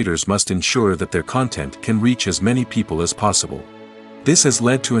distributors must ensure that their content can reach as many people as possible. This has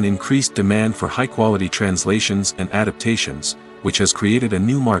led to an increased demand for high-quality translations and adaptations, which has created a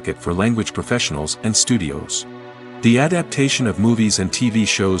new market for language professionals and studios. The adaptation of movies and TV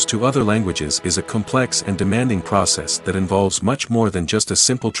shows to other languages is a complex and demanding process that involves much more than just a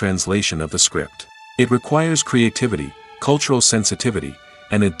simple translation of the script. It requires creativity, cultural sensitivity,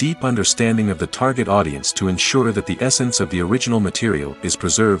 and a deep understanding of the target audience to ensure that the essence of the original material is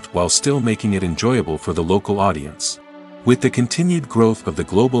preserved while still making it enjoyable for the local audience. With the continued growth of the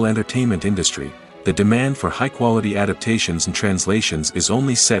global entertainment industry, the demand for high-quality adaptations and translations is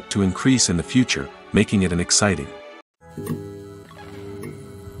only set to increase in the future, making it an exciting.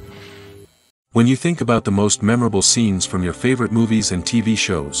 When you think about the most memorable scenes from your favorite movies and TV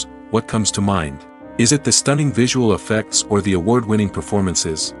shows, what comes to mind? Is it the stunning visual effects or the award-winning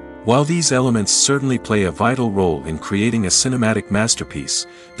performances? While these elements certainly play a vital role in creating a cinematic masterpiece,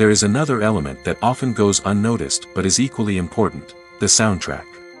 there is another element that often goes unnoticed but is equally important: the soundtrack.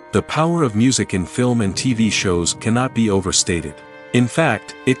 The power of music in film and TV shows cannot be overstated. In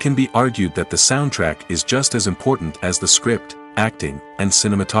fact, it can be argued that the soundtrack is just as important as the script, acting, and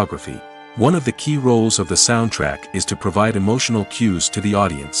cinematography. One of the key roles of the soundtrack is to provide emotional cues to the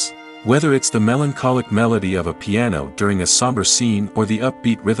audience. Whether it's the melancholic melody of a piano during a somber scene or the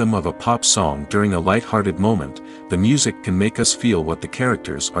upbeat rhythm of a pop song during a light-hearted moment, the music can make us feel what the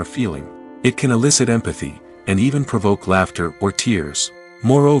characters are feeling. It can elicit empathy, and even provoke laughter or tears.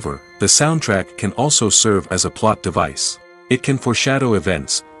 Moreover, the soundtrack can also serve as a plot device. It can foreshadow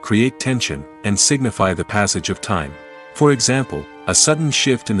events, create tension, and signify the passage of time. For example, a sudden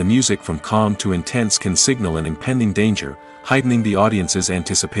shift in the music from calm to intense can signal an impending danger, heightening the audience's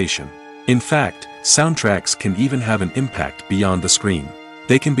anticipation. In fact, soundtracks can even have an impact beyond the screen.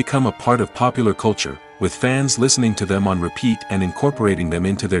 They can become a part of popular culture, with fans listening to them on repeat and incorporating them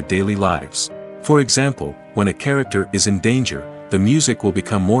into their daily lives. For example, when a character is in danger, the music will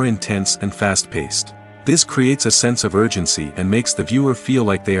become more intense and fast-paced. This creates a sense of urgency and makes the viewer feel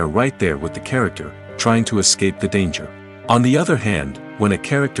like they are right there with the character, trying to escape the danger. On the other hand, when a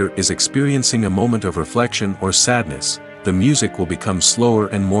character is experiencing a moment of reflection or sadness, the music will become slower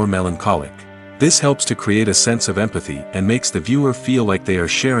and more melancholic. This helps to create a sense of empathy and makes the viewer feel like they are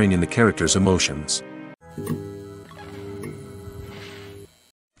sharing in the character's emotions.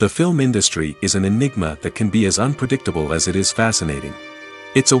 The film industry is an enigma that can be as unpredictable as it is fascinating.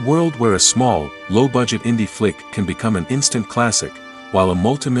 It's a world where a small, low-budget indie flick can become an instant classic, while a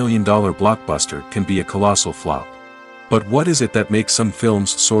multi-million-dollar blockbuster can be a colossal flop. But what is it that makes some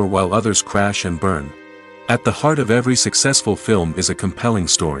films soar while others crash and burn? At the heart of every successful film is a compelling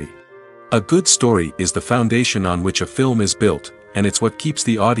story. A good story is the foundation on which a film is built, and it's what keeps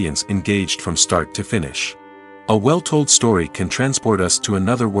the audience engaged from start to finish. A well-told story can transport us to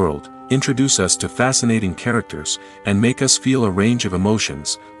another world, introduce us to fascinating characters, and make us feel a range of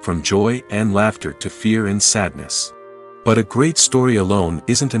emotions, from joy and laughter to fear and sadness. But a great story alone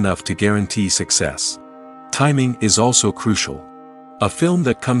isn't enough to guarantee success. Timing is also crucial. A film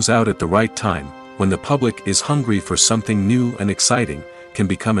that comes out at the right time, when the public is hungry for something new and exciting, can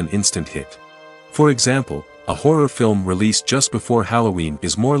become an instant hit. For example, a horror film released just before Halloween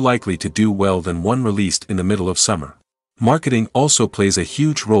is more likely to do well than one released in the middle of summer. Marketing also plays a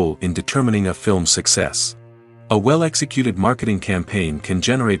huge role in determining a film's success. A well-executed marketing campaign can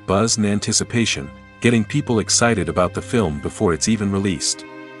generate buzz and anticipation, getting people excited about the film before it's even released.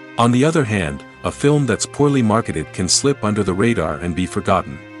 On the other hand, a film that's poorly marketed can slip under the radar and be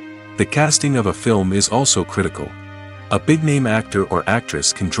forgotten. The casting of a film is also critical. A big-name actor or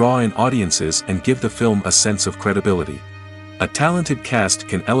actress can draw in audiences and give the film a sense of credibility. A talented cast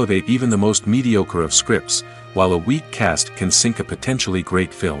can elevate even the most mediocre of scripts, while a weak cast can sink a potentially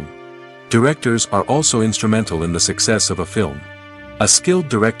great film. Directors are also instrumental in the success of a film. A skilled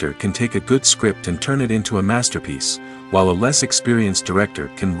director can take a good script and turn it into a masterpiece, while a less experienced director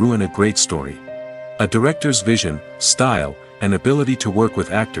can ruin a great story. A director's vision, style, and ability to work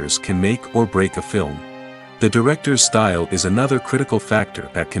with actors can make or break a film. The director's style is another critical factor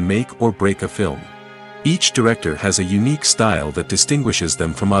that can make or break a film. Each director has a unique style that distinguishes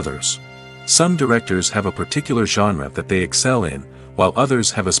them from others. Some directors have a particular genre that they excel in, while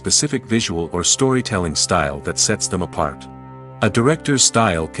others have a specific visual or storytelling style that sets them apart. A director's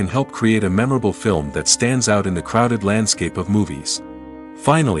style can help create a memorable film that stands out in the crowded landscape of movies.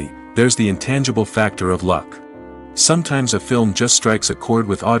 Finally, there's the intangible factor of luck. Sometimes a film just strikes a chord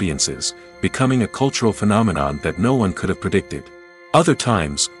with audiences, becoming a cultural phenomenon that no one could have predicted. Other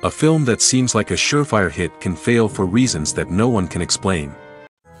times, a film that seems like a surefire hit can fail for reasons that no one can explain.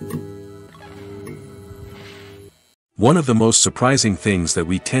 One of the most surprising things that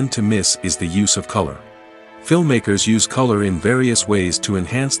we tend to miss is the use of color. Filmmakers use color in various ways to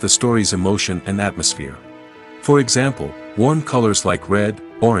enhance the story's emotion and atmosphere. For example, warm colors like red,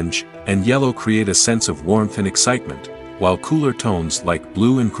 orange, and yellow create a sense of warmth and excitement, while cooler tones like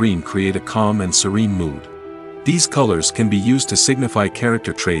blue and green create a calm and serene mood. These colors can be used to signify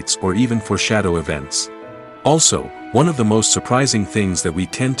character traits or even foreshadow events. Also, one of the most surprising things that we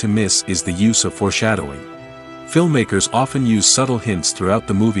tend to miss is the use of foreshadowing. Filmmakers often use subtle hints throughout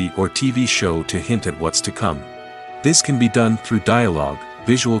the movie or TV show to hint at what's to come. This can be done through dialogue,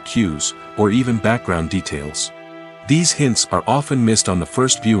 visual cues, or even background details. These hints are often missed on the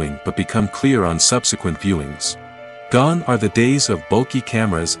first viewing but become clear on subsequent viewings. Gone are the days of bulky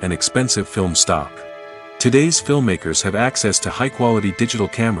cameras and expensive film stock. Today's filmmakers have access to high-quality digital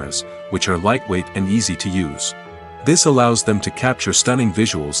cameras, which are lightweight and easy to use. This allows them to capture stunning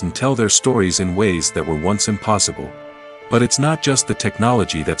visuals and tell their stories in ways that were once impossible. But it's not just the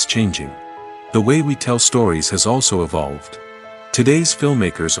technology that's changing. The way we tell stories has also evolved. Today's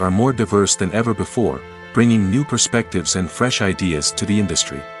filmmakers are more diverse than ever before, bringing new perspectives and fresh ideas to the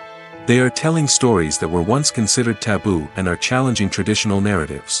industry. They are telling stories that were once considered taboo and are challenging traditional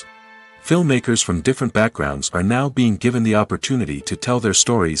narratives. Filmmakers from different backgrounds are now being given the opportunity to tell their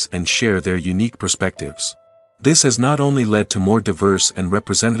stories and share their unique perspectives. This has not only led to more diverse and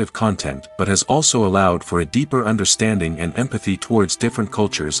representative content but has also allowed for a deeper understanding and empathy towards different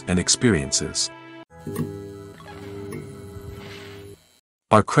cultures and experiences.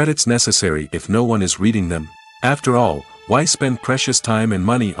 Are credits necessary if no one is reading them? After all, why spend precious time and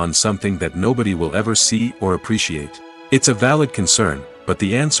money on something that nobody will ever see or appreciate? It's a valid concern, but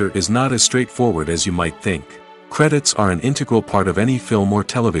the answer is not as straightforward as you might think. Credits are an integral part of any film or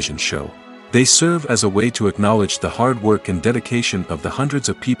television show. They serve as a way to acknowledge the hard work and dedication of the hundreds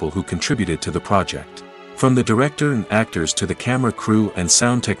of people who contributed to the project. From the director and actors to the camera crew and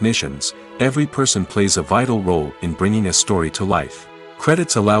sound technicians, every person plays a vital role in bringing a story to life.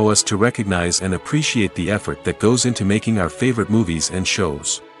 Credits allow us to recognize and appreciate the effort that goes into making our favorite movies and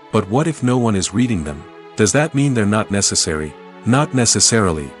shows. But what if no one is reading them? Does that mean they're not necessary? Not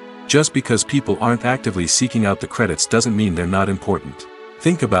necessarily. Just because people aren't actively seeking out the credits doesn't mean they're not important.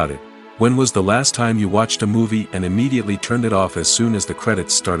 Think about it. When was the last time you watched a movie and immediately turned it off as soon as the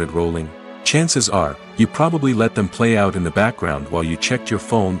credits started rolling? Chances are, you probably let them play out in the background while you checked your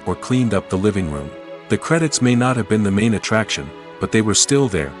phone or cleaned up the living room. The credits may not have been the main attraction, but they were still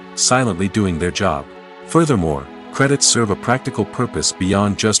there, silently doing their job. Furthermore, credits serve a practical purpose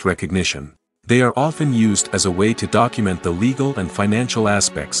beyond just recognition. They are often used as a way to document the legal and financial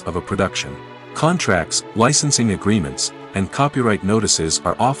aspects of a production. Contracts, licensing agreements, and copyright notices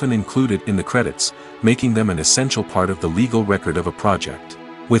are often included in the credits, making them an essential part of the legal record of a project.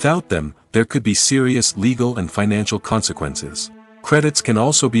 Without them, there could be serious legal and financial consequences. Credits can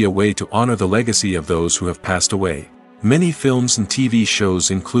also be a way to honor the legacy of those who have passed away. Many films and TV shows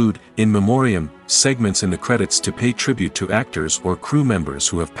include, in memoriam, segments in the credits to pay tribute to actors or crew members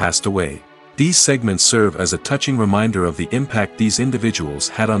who have passed away. These segments serve as a touching reminder of the impact these individuals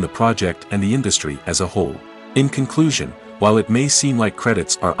had on the project and the industry as a whole. In conclusion, while it may seem like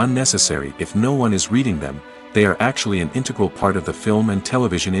credits are unnecessary if no one is reading them, they are actually an integral part of the film and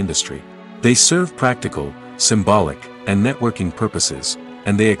television industry. They serve practical, symbolic, and networking purposes,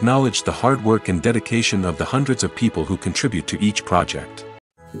 and they acknowledge the hard work and dedication of the hundreds of people who contribute to each project.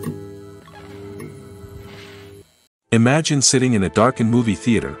 Imagine sitting in a darkened movie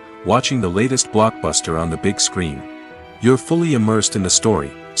theater, watching the latest blockbuster on the big screen. You're fully immersed in the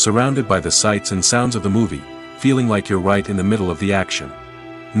story, surrounded by the sights and sounds of the movie, feeling like you're right in the middle of the action.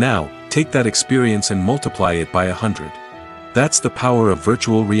 Now, take that experience and multiply it by 100. That's the power of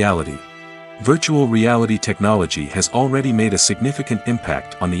virtual reality. Virtual reality technology has already made a significant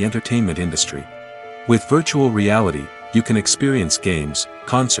impact on the entertainment industry. With virtual reality, you can experience games,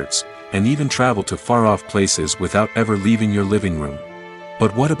 concerts, and even travel to far-off places without ever leaving your living room.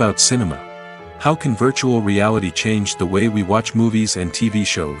 But what about cinema? How can virtual reality change the way we watch movies and TV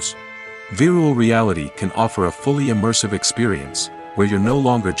shows? Virtual reality can offer a fully immersive experience, where you're no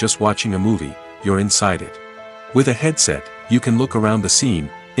longer just watching a movie, you're inside it. With a headset, you can look around the scene,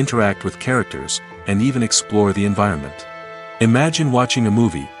 interact with characters, and even explore the environment. Imagine watching a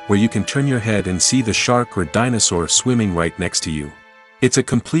movie where you can turn your head and see the shark or dinosaur swimming right next to you. It's a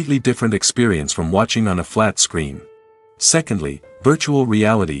completely different experience from watching on a flat screen. Secondly, virtual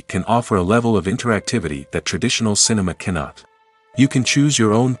reality can offer a level of interactivity that traditional cinema cannot. You can choose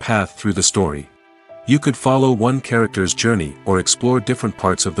your own path through the story. You could follow one character's journey or explore different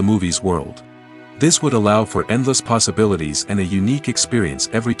parts of the movie's world. This would allow for endless possibilities and a unique experience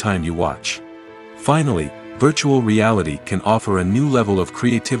every time you watch. Finally, virtual reality can offer a new level of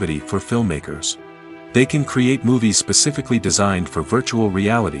creativity for filmmakers. They can create movies specifically designed for virtual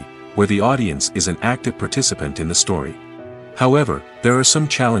reality, where the audience is an active participant in the story. However, there are some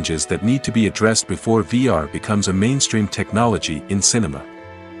challenges that need to be addressed before VR becomes a mainstream technology in cinema.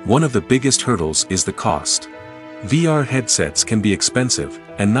 One of the biggest hurdles is the cost. VR headsets can be expensive,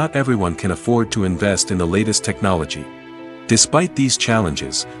 and not everyone can afford to invest in the latest technology. Despite these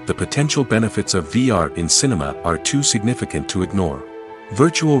challenges, the potential benefits of VR in cinema are too significant to ignore.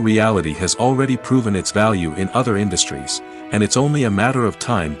 Virtual reality has already proven its value in other industries, and it's only a matter of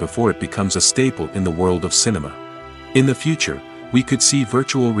time before it becomes a staple in the world of cinema. In the future, we could see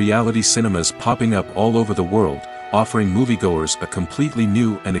virtual reality cinemas popping up all over the world, offering moviegoers a completely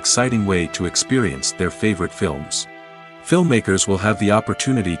new and exciting way to experience their favorite films. Filmmakers will have the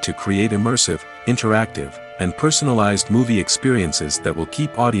opportunity to create immersive, interactive, and personalized movie experiences that will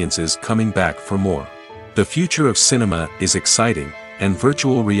keep audiences coming back for more. The future of cinema is exciting, and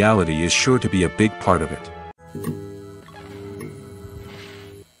virtual reality is sure to be a big part of it.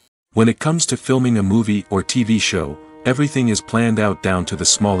 When it comes to filming a movie or TV show, everything is planned out down to the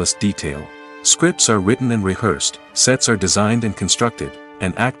smallest detail. Scripts are written and rehearsed, sets are designed and constructed,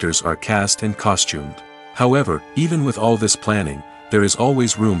 and actors are cast and costumed. However, even with all this planning, there is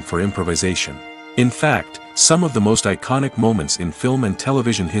always room for improvisation. In fact, some of the most iconic moments in film and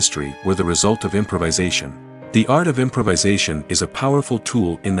television history were the result of improvisation. The art of improvisation is a powerful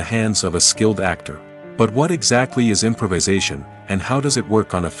tool in the hands of a skilled actor. But what exactly is improvisation, and how does it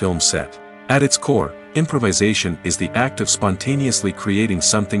work on a film set? At its core, improvisation is the act of spontaneously creating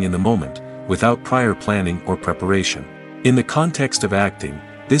something in the moment, without prior planning or preparation. In the context of acting,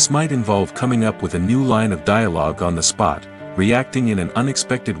 this might involve coming up with a new line of dialogue on the spot, reacting in an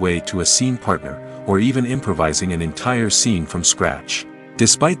unexpected way to a scene partner, or even improvising an entire scene from scratch.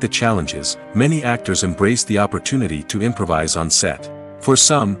 Despite the challenges, many actors embrace the opportunity to improvise on set. For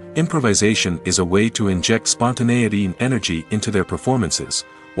some, improvisation is a way to inject spontaneity and energy into their performances,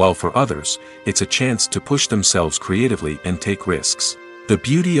 while for others, it's a chance to push themselves creatively and take risks. The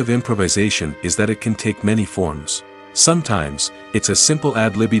beauty of improvisation is that it can take many forms. Sometimes, it's a simple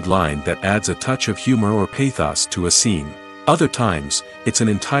ad-libbed line that adds a touch of humor or pathos to a scene. Other times, it's an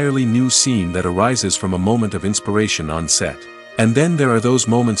entirely new scene that arises from a moment of inspiration on set. And then there are those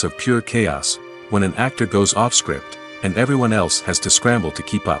moments of pure chaos, when an actor goes off script, and everyone else has to scramble to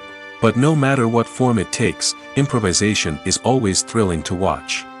keep up. But no matter what form it takes, improvisation is always thrilling to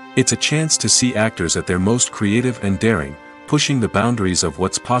watch. It's a chance to see actors at their most creative and daring, pushing the boundaries of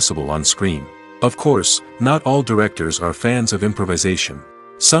what's possible on screen. Of course, not all directors are fans of improvisation.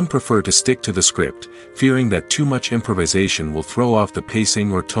 Some prefer to stick to the script, fearing that too much improvisation will throw off the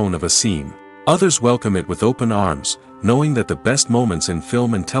pacing or tone of a scene. Others welcome it with open arms, knowing that the best moments in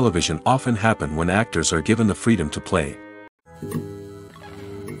film and television often happen when actors are given the freedom to play.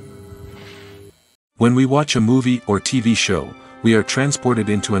 When we watch a movie or TV show, we are transported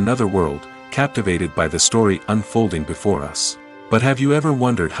into another world, captivated by the story unfolding before us. But have you ever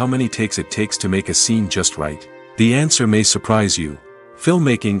wondered how many takes it takes to make a scene just right? The answer may surprise you.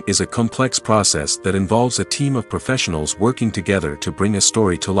 Filmmaking is a complex process that involves a team of professionals working together to bring a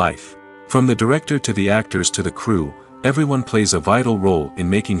story to life. From the director to the actors to the crew, everyone plays a vital role in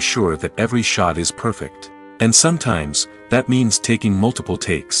making sure that every shot is perfect. And sometimes, that means taking multiple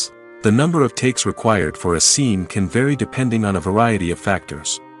takes. The number of takes required for a scene can vary depending on a variety of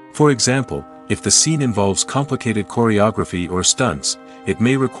factors. For example, if the scene involves complicated choreography or stunts, it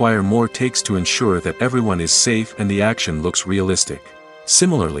may require more takes to ensure that everyone is safe and the action looks realistic.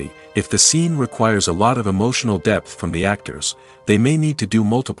 Similarly, if the scene requires a lot of emotional depth from the actors, they may need to do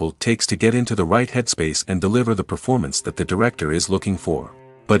multiple takes to get into the right headspace and deliver the performance that the director is looking for.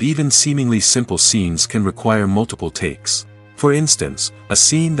 But even seemingly simple scenes can require multiple takes. For instance, a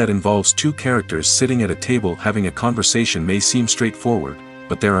scene that involves two characters sitting at a table having a conversation may seem straightforward,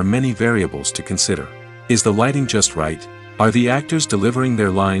 but there are many variables to consider. Is the lighting just right? Are the actors delivering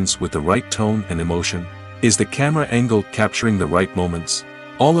their lines with the right tone and emotion? Is the camera angle capturing the right moments?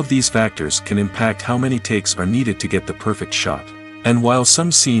 All of these factors can impact how many takes are needed to get the perfect shot. And while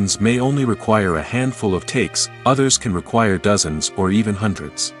some scenes may only require a handful of takes, others can require dozens or even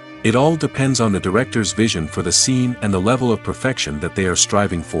hundreds. It all depends on the director's vision for the scene and the level of perfection that they are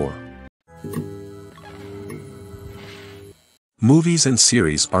striving for. Movies and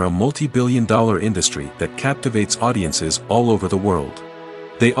series are a multi-billion-dollar industry that captivates audiences all over the world.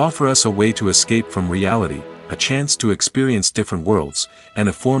 They offer us a way to escape from reality, a chance to experience different worlds, and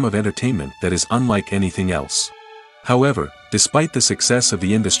a form of entertainment that is unlike anything else. However, despite the success of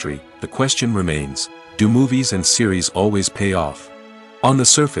the industry, the question remains, do movies and series always pay off? On the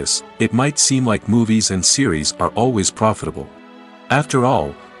surface, it might seem like movies and series are always profitable. After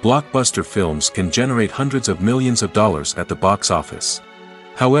all, blockbuster films can generate hundreds of millions of dollars at the box office.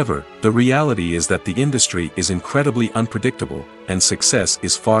 However, the reality is that the industry is incredibly unpredictable, and success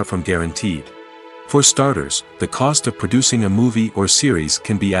is far from guaranteed. For starters, the cost of producing a movie or series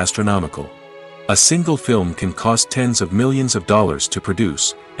can be astronomical. A single film can cost tens of millions of dollars to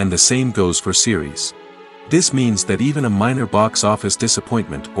produce, and the same goes for series. This means that even a minor box office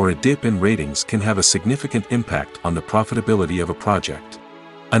disappointment or a dip in ratings can have a significant impact on the profitability of a project.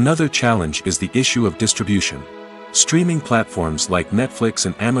 Another challenge is the issue of distribution. Streaming platforms like Netflix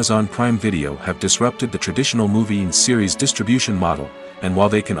and Amazon Prime Video have disrupted the traditional movie and series distribution model, and while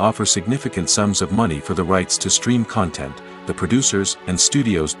they can offer significant sums of money for the rights to stream content, the producers and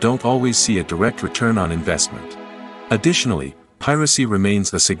studios don't always see a direct return on investment. Additionally, piracy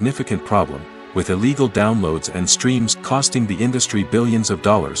remains a significant problem, with illegal downloads and streams costing the industry billions of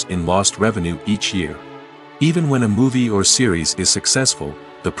dollars in lost revenue each year. Even when a movie or series is successful,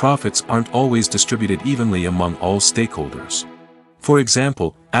 the profits aren't always distributed evenly among all stakeholders. For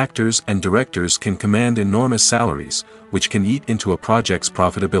example, actors and directors can command enormous salaries, which can eat into a project's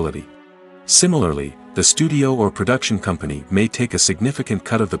profitability. Similarly, the studio or production company may take a significant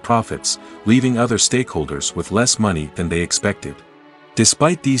cut of the profits, leaving other stakeholders with less money than they expected.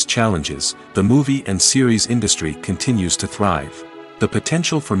 Despite these challenges, the movie and series industry continues to thrive. The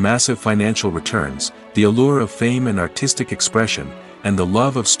potential for massive financial returns, the allure of fame and artistic expression, and the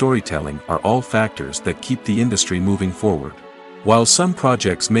love of storytelling are all factors that keep the industry moving forward. While some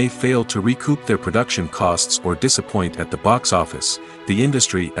projects may fail to recoup their production costs or disappoint at the box office, the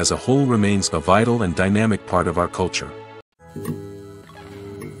industry as a whole remains a vital and dynamic part of our culture.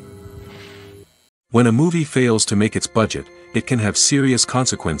 When a movie fails to make its budget, it can have serious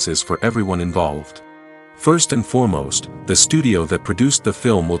consequences for everyone involved. First and foremost, the studio that produced the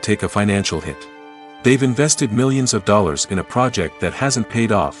film will take a financial hit. They've invested millions of dollars in a project that hasn't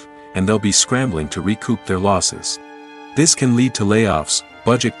paid off, and they'll be scrambling to recoup their losses. This can lead to layoffs,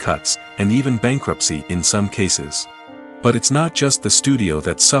 budget cuts, and even bankruptcy in some cases. But it's not just the studio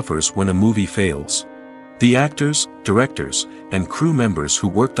that suffers when a movie fails. The actors, directors, and crew members who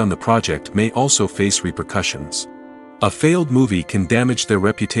worked on the project may also face repercussions. A failed movie can damage their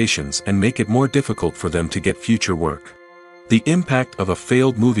reputations and make it more difficult for them to get future work. The impact of a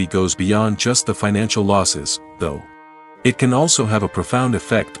failed movie goes beyond just the financial losses, though. It can also have a profound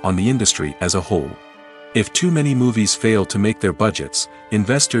effect on the industry as a whole. If too many movies fail to make their budgets,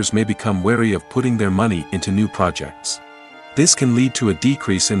 investors may become wary of putting their money into new projects. This can lead to a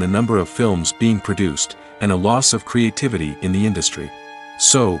decrease in the number of films being produced, and a loss of creativity in the industry.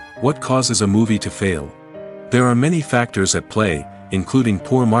 So, what causes a movie to fail? There are many factors at play, including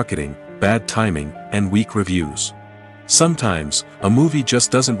poor marketing, bad timing, and weak reviews. Sometimes, a movie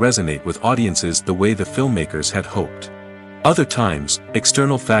just doesn't resonate with audiences the way the filmmakers had hoped. Other times,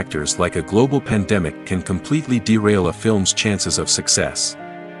 external factors like a global pandemic can completely derail a film's chances of success.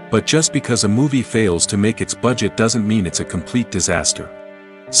 But just because a movie fails to make its budget doesn't mean it's a complete disaster.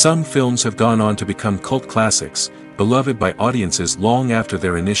 Some films have gone on to become cult classics, beloved by audiences long after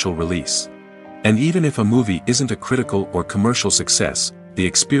their initial release. And even if a movie isn't a critical or commercial success, the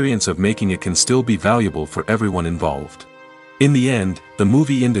experience of making it can still be valuable for everyone involved. In the end, the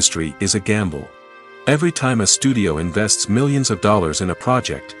movie industry is a gamble. Every time a studio invests millions of dollars in a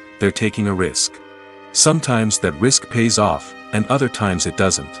project, they're taking a risk. Sometimes that risk pays off, and other times it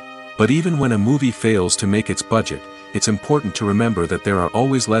doesn't. But even when a movie fails to make its budget, it's important to remember that there are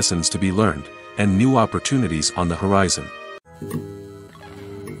always lessons to be learned, and new opportunities on the horizon.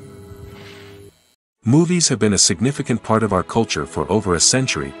 Movies have been a significant part of our culture for over a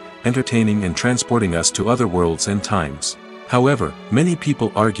century, entertaining and transporting us to other worlds and times. However, many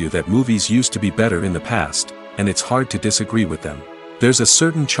people argue that movies used to be better in the past, and it's hard to disagree with them. There's a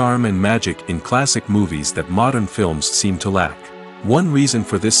certain charm and magic in classic movies that modern films seem to lack. One reason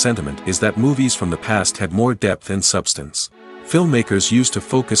for this sentiment is that movies from the past had more depth and substance. Filmmakers used to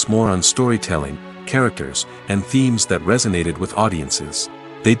focus more on storytelling, characters, and themes that resonated with audiences.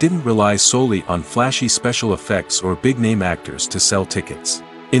 They didn't rely solely on flashy special effects or big-name actors to sell tickets.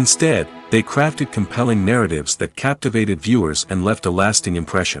 Instead, they crafted compelling narratives that captivated viewers and left a lasting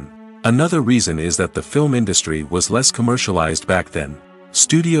impression. Another reason is that the film industry was less commercialized back then.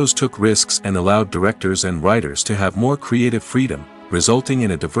 Studios took risks and allowed directors and writers to have more creative freedom, resulting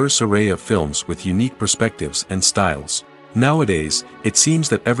in a diverse array of films with unique perspectives and styles. Nowadays, it seems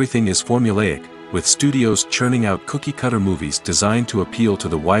that everything is formulaic, with studios churning out cookie-cutter movies designed to appeal to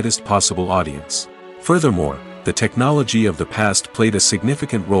the widest possible audience. Furthermore, the technology of the past played a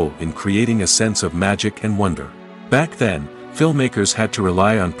significant role in creating a sense of magic and wonder. Back then, filmmakers had to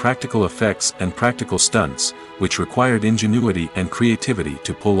rely on practical effects and practical stunts, which required ingenuity and creativity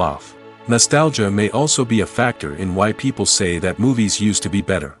to pull off. Nostalgia may also be a factor in why people say that movies used to be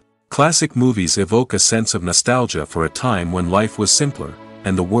better. Classic movies evoke a sense of nostalgia for a time when life was simpler,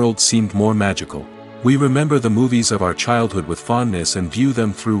 and the world seemed more magical. We remember the movies of our childhood with fondness and view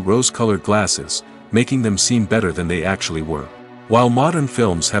them through rose-colored glasses, making them seem better than they actually were. While modern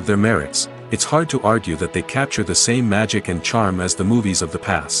films have their merits, it's hard to argue that they capture the same magic and charm as the movies of the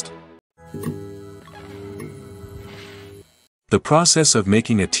past. The process of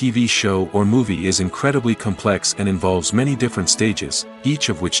making a TV show or movie is incredibly complex and involves many different stages, each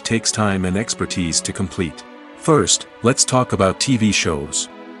of which takes time and expertise to complete. First, let's talk about TV shows.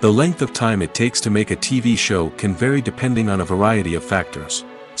 The length of time it takes to make a TV show can vary depending on a variety of factors.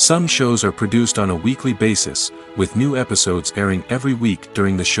 Some shows are produced on a weekly basis, with new episodes airing every week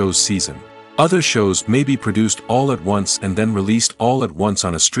during the show's season. Other shows may be produced all at once and then released all at once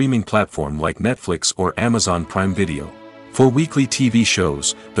on a streaming platform like Netflix or Amazon Prime Video. For weekly TV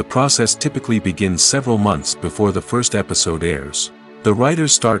shows, the process typically begins several months before the first episode airs. The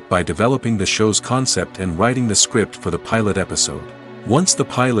writers start by developing the show's concept and writing the script for the pilot episode. Once the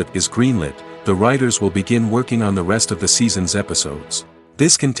pilot is greenlit, the writers will begin working on the rest of the season's episodes.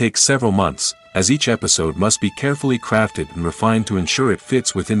 This can take several months, as each episode must be carefully crafted and refined to ensure it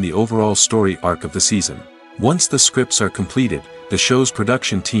fits within the overall story arc of the season. Once the scripts are completed, the show's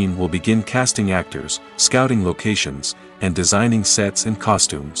production team will begin casting actors, scouting locations, and designing sets and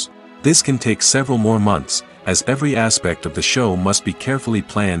costumes. This can take several more months, as every aspect of the show must be carefully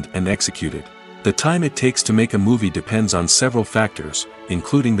planned and executed. The time it takes to make a movie depends on several factors,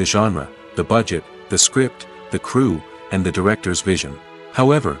 including the genre, the budget, the script, the crew, and the director's vision.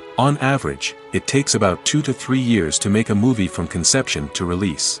 However, on average, it takes about 2 to 3 years to make a movie from conception to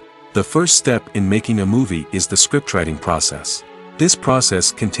release. The first step in making a movie is the scriptwriting process. This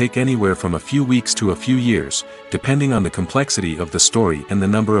process can take anywhere from a few weeks to a few years, depending on the complexity of the story and the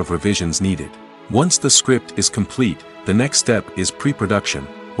number of revisions needed. Once the script is complete, the next step is pre-production,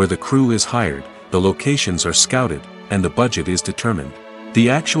 where the crew is hired, the locations are scouted, and the budget is determined. The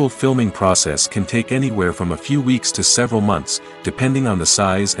actual filming process can take anywhere from a few weeks to several months, depending on the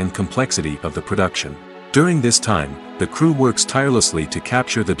size and complexity of the production. During this time, the crew works tirelessly to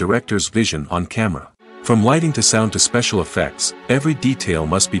capture the director's vision on camera. From lighting to sound to special effects, every detail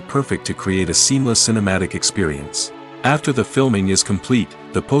must be perfect to create a seamless cinematic experience. After the filming is complete,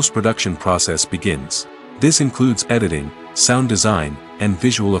 the post-production process begins. This includes editing, sound design, and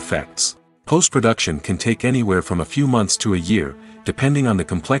visual effects. Post-production can take anywhere from a few months to a year, depending on the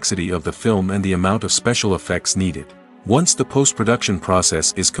complexity of the film and the amount of special effects needed. Once the post-production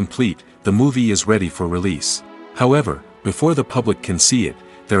process is complete, the movie is ready for release. However, before the public can see it,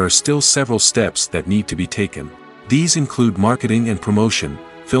 there are still several steps that need to be taken. These include marketing and promotion,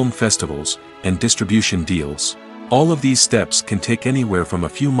 film festivals, and distribution deals. All of these steps can take anywhere from a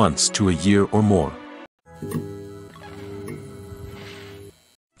few months to a year or more.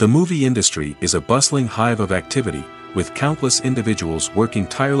 The movie industry is a bustling hive of activity, with countless individuals working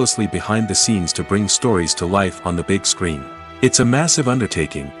tirelessly behind the scenes to bring stories to life on the big screen. It's a massive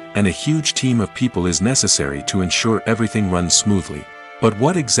undertaking, and a huge team of people is necessary to ensure everything runs smoothly. But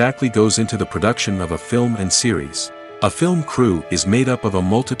what exactly goes into the production of a film and series? A film crew is made up of a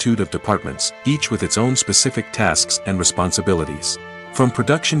multitude of departments, each with its own specific tasks and responsibilities. From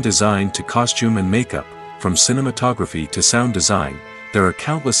production design to costume and makeup, from cinematography to sound design, there are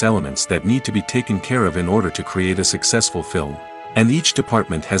countless elements that need to be taken care of in order to create a successful film. And each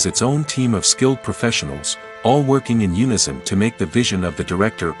department has its own team of skilled professionals, all working in unison to make the vision of the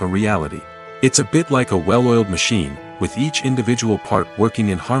director a reality. It's a bit like a well-oiled machine, with each individual part working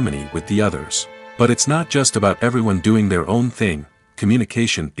in harmony with the others. But it's not just about everyone doing their own thing.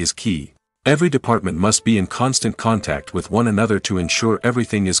 Communication is key. Every department must be in constant contact with one another to ensure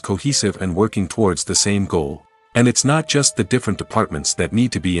everything is cohesive and working towards the same goal. And it's not just the different departments that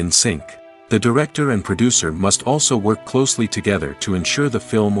need to be in sync. The director and producer must also work closely together to ensure the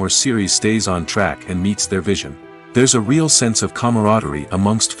film or series stays on track and meets their vision. There's a real sense of camaraderie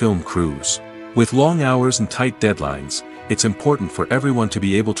amongst film crews. With long hours and tight deadlines, it's important for everyone to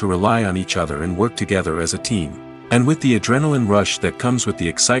be able to rely on each other and work together as a team. And with the adrenaline rush that comes with the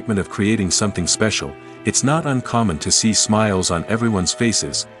excitement of creating something special, it's not uncommon to see smiles on everyone's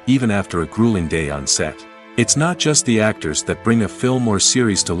faces, even after a grueling day on set. It's not just the actors that bring a film or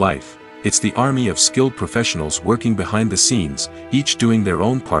series to life, it's the army of skilled professionals working behind the scenes, each doing their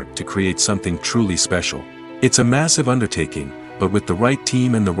own part to create something truly special. It's a massive undertaking, but with the right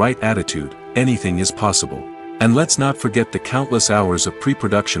team and the right attitude, anything is possible. And let's not forget the countless hours of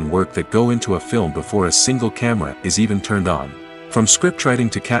pre-production work that go into a film before a single camera is even turned on. From scriptwriting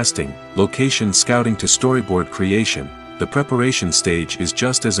to casting, location scouting to storyboard creation, the preparation stage is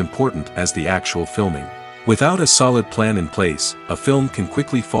just as important as the actual filming. Without a solid plan in place, a film can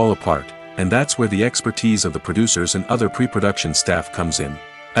quickly fall apart, and that's where the expertise of the producers and other pre-production staff comes in.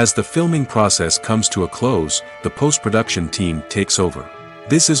 As the filming process comes to a close, the post-production team takes over.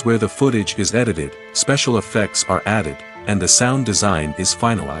 This is where the footage is edited, special effects are added, and the sound design is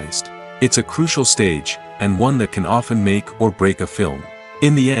finalized. It's a crucial stage, and one that can often make or break a film.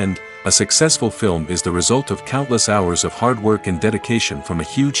 In the end, a successful film is the result of countless hours of hard work and dedication from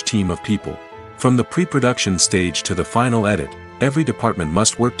a huge team of people. From the pre-production stage to the final edit, every department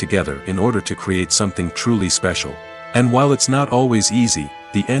must work together in order to create something truly special. And while it's not always easy,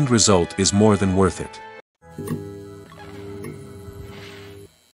 the end result is more than worth it.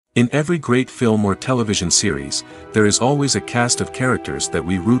 In every great film or television series, there is always a cast of characters that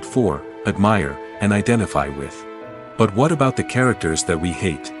we root for, admire, and identify with. But what about the characters that we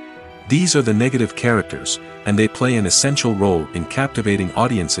hate? These are the negative characters, and they play an essential role in captivating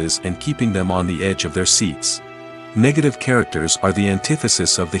audiences and keeping them on the edge of their seats. Negative characters are the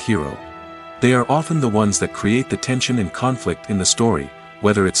antithesis of the hero. They are often the ones that create the tension and conflict in the story,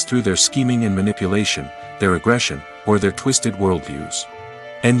 whether it's through their scheming and manipulation, their aggression, or their twisted worldviews.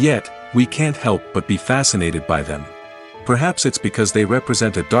 And yet, we can't help but be fascinated by them. Perhaps it's because they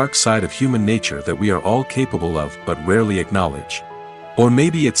represent a dark side of human nature that we are all capable of but rarely acknowledge. Or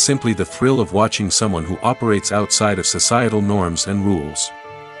maybe it's simply the thrill of watching someone who operates outside of societal norms and rules.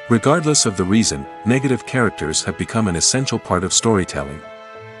 Regardless of the reason, negative characters have become an essential part of storytelling.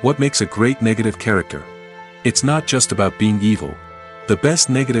 What makes a great negative character? It's not just about being evil. The best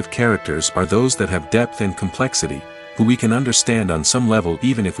negative characters are those that have depth and complexity, who we can understand on some level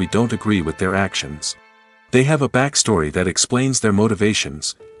even if we don't agree with their actions. They have a backstory that explains their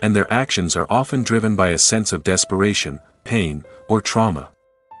motivations, and their actions are often driven by a sense of desperation, pain, or trauma.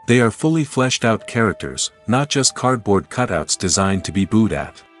 They are fully fleshed out characters, not just cardboard cutouts designed to be booed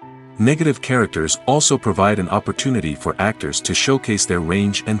at. Negative characters also provide an opportunity for actors to showcase their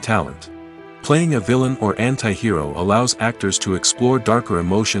range and talent. Playing a villain or anti-hero allows actors to explore darker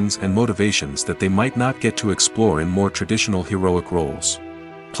emotions and motivations that they might not get to explore in more traditional heroic roles.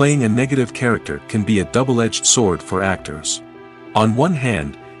 Playing a negative character can be a double-edged sword for actors. On one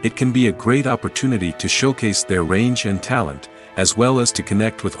hand, it can be a great opportunity to showcase their range and talent, as well as to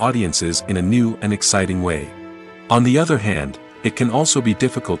connect with audiences in a new and exciting way. On the other hand, it can also be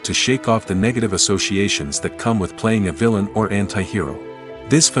difficult to shake off the negative associations that come with playing a villain or anti-hero.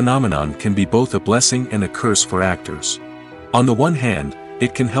 This phenomenon can be both a blessing and a curse for actors. On the one hand,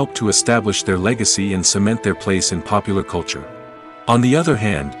 it can help to establish their legacy and cement their place in popular culture. On the other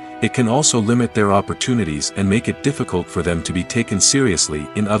hand, it can also limit their opportunities and make it difficult for them to be taken seriously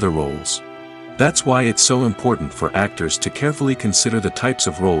in other roles. That's why it's so important for actors to carefully consider the types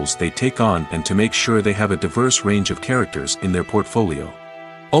of roles they take on and to make sure they have a diverse range of characters in their portfolio.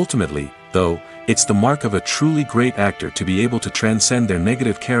 Ultimately, though, it's the mark of a truly great actor to be able to transcend their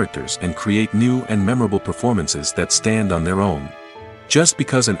negative characters and create new and memorable performances that stand on their own. Just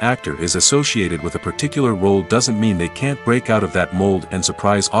because an actor is associated with a particular role doesn't mean they can't break out of that mold and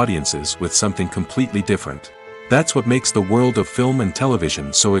surprise audiences with something completely different. That's what makes the world of film and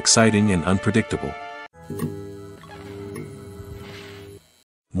television so exciting and unpredictable.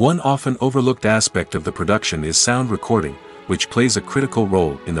 One often overlooked aspect of the production is sound recording, which plays a critical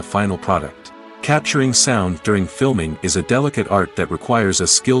role in the final product. Capturing sound during filming is a delicate art that requires a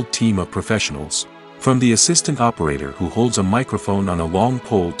skilled team of professionals. From the assistant operator who holds a microphone on a long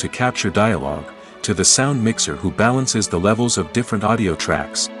pole to capture dialogue, to the sound mixer who balances the levels of different audio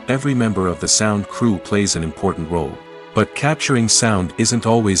tracks, every member of the sound crew plays an important role. But capturing sound isn't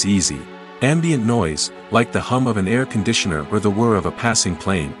always easy. Ambient noise, like the hum of an air conditioner or the whir of a passing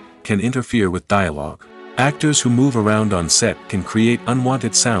plane, can interfere with dialogue. Actors who move around on set can create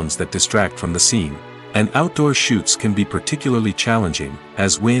unwanted sounds that distract from the scene. And outdoor shoots can be particularly challenging,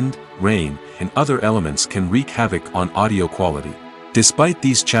 as wind, rain, and other elements can wreak havoc on audio quality. Despite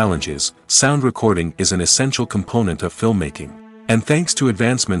these challenges, sound recording is an essential component of filmmaking. And thanks to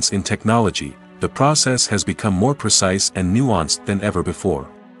advancements in technology, the process has become more precise and nuanced than ever before.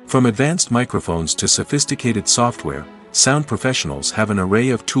 From advanced microphones to sophisticated software, sound professionals have an array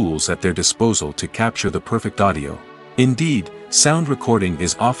of tools at their disposal to capture the perfect audio. Indeed, sound recording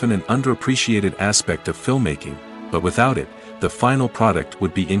is often an underappreciated aspect of filmmaking, but without it, the final product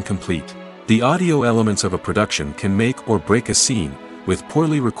would be incomplete. The audio elements of a production can make or break a scene, with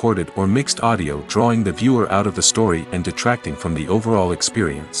poorly recorded or mixed audio drawing the viewer out of the story and detracting from the overall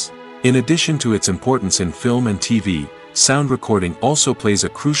experience. In addition to its importance in film and TV, sound recording also plays a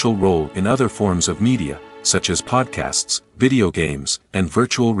crucial role in other forms of media, such as podcasts, video games, and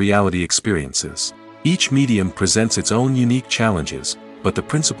virtual reality experiences. Each medium presents its own unique challenges, but the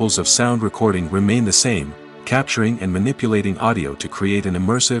principles of sound recording remain the same, capturing and manipulating audio to create an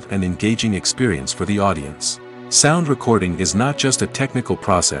immersive and engaging experience for the audience. Sound recording is not just a technical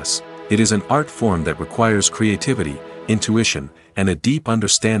process, it is an art form that requires creativity, intuition, and a deep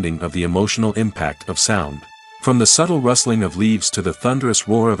understanding of the emotional impact of sound. From the subtle rustling of leaves to the thunderous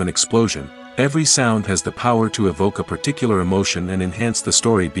roar of an explosion, every sound has the power to evoke a particular emotion and enhance the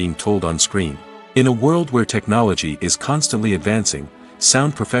story being told on screen. In a world where technology is constantly advancing,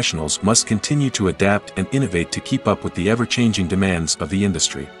 sound professionals must continue to adapt and innovate to keep up with the ever-changing demands of the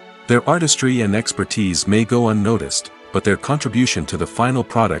industry. Their artistry and expertise may go unnoticed, but their contribution to the final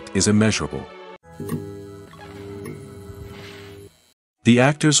product is immeasurable. The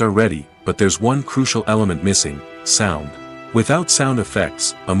actors are ready, but there's one crucial element missing: sound. Without sound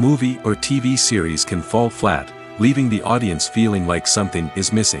effects, a movie or TV series can fall flat, leaving the audience feeling like something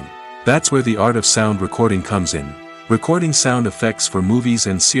is missing. That's where the art of sound recording comes in. Recording sound effects for movies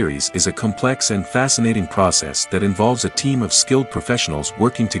and series is a complex and fascinating process that involves a team of skilled professionals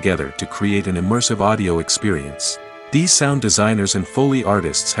working together to create an immersive audio experience. These sound designers and Foley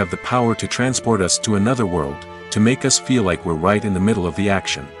artists have the power to transport us to another world, to make us feel like we're right in the middle of the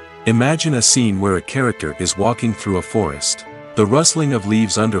action. Imagine a scene where a character is walking through a forest. The rustling of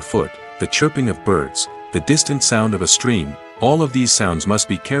leaves underfoot, the chirping of birds, the distant sound of a stream, all of these sounds must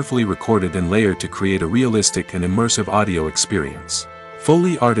be carefully recorded and layered to create a realistic and immersive audio experience.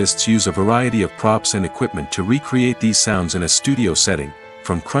 Foley artists use a variety of props and equipment to recreate these sounds in a studio setting,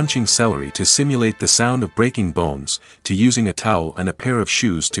 from crunching celery to simulate the sound of breaking bones, to using a towel and a pair of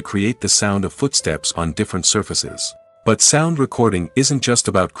shoes to create the sound of footsteps on different surfaces. But sound recording isn't just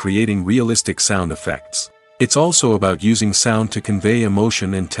about creating realistic sound effects. It's also about using sound to convey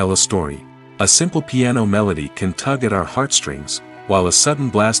emotion and tell a story. A simple piano melody can tug at our heartstrings, while a sudden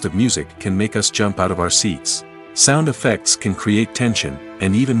blast of music can make us jump out of our seats. Sound effects can create tension,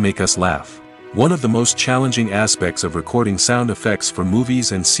 and even make us laugh. One of the most challenging aspects of recording sound effects for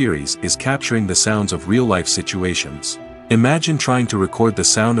movies and series is capturing the sounds of real-life situations. Imagine trying to record the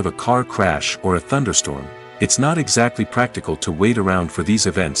sound of a car crash or a thunderstorm. It's not exactly practical to wait around for these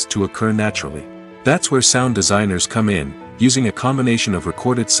events to occur naturally. That's where sound designers come in, using a combination of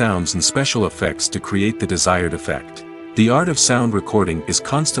recorded sounds and special effects to create the desired effect. The art of sound recording is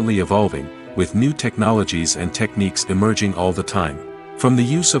constantly evolving, with new technologies and techniques emerging all the time. From the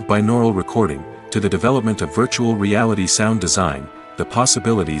use of binaural recording, to the development of virtual reality sound design, the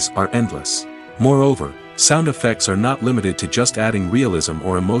possibilities are endless. Moreover, sound effects are not limited to just adding realism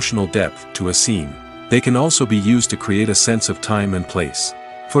or emotional depth to a scene. They can also be used to create a sense of time and place.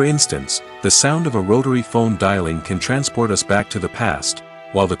 For instance, the sound of a rotary phone dialing can transport us back to the past,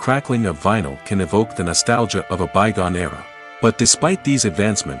 while the crackling of vinyl can evoke the nostalgia of a bygone era. But despite these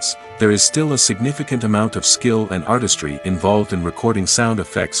advancements, there is still a significant amount of skill and artistry involved in recording sound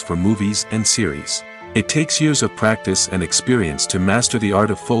effects for movies and series. It takes years of practice and experience to master the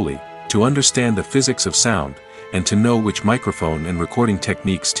art of Foley, to understand the physics of sound, and to know which microphone and recording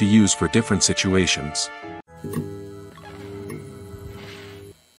techniques to use for different situations.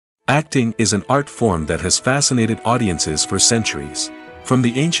 Acting is an art form that has fascinated audiences for centuries. From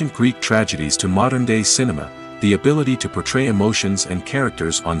the ancient Greek tragedies to modern-day cinema, the ability to portray emotions and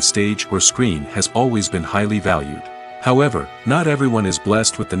characters on stage or screen has always been highly valued. However, not everyone is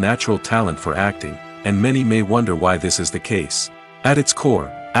blessed with the natural talent for acting, and many may wonder why this is the case. At its core,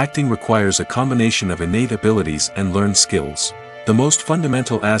 acting requires a combination of innate abilities and learned skills. The most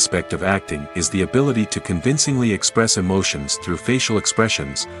fundamental aspect of acting is the ability to convincingly express emotions through facial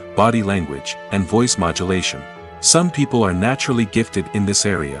expressions, body language, and voice modulation. Some people are naturally gifted in this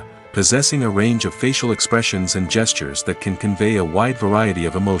area, possessing a range of facial expressions and gestures that can convey a wide variety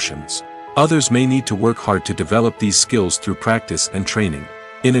of emotions. Others may need to work hard to develop these skills through practice and training.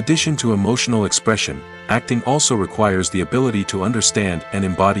 In addition to emotional expression, acting also requires the ability to understand and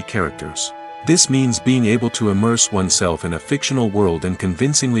embody characters. This means being able to immerse oneself in a fictional world and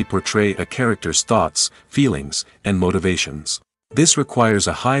convincingly portray a character's thoughts, feelings, and motivations. This requires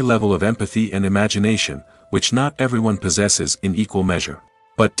a high level of empathy and imagination, which not everyone possesses in equal measure.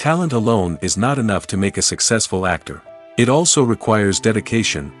 But talent alone is not enough to make a successful actor. It also requires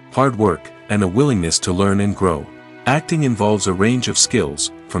dedication, hard work, and a willingness to learn and grow. Acting involves a range of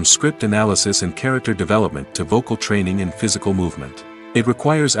skills, from script analysis and character development to vocal training and physical movement. It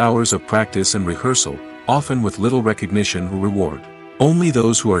requires hours of practice and rehearsal, often with little recognition or reward. Only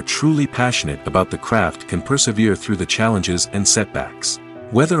those who are truly passionate about the craft can persevere through the challenges and setbacks.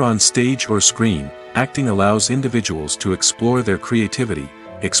 Whether on stage or screen, acting allows individuals to explore their creativity,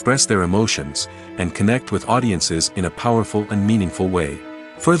 express their emotions, and connect with audiences in a powerful and meaningful way.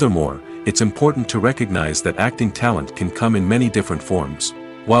 Furthermore, it's important to recognize that acting talent can come in many different forms.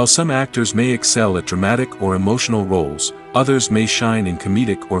 While some actors may excel at dramatic or emotional roles, others may shine in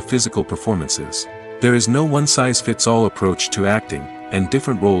comedic or physical performances. There is no one-size-fits-all approach to acting, and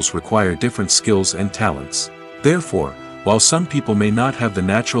different roles require different skills and talents. Therefore, while some people may not have the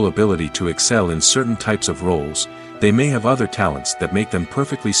natural ability to excel in certain types of roles, they may have other talents that make them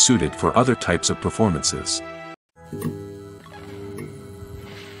perfectly suited for other types of performances.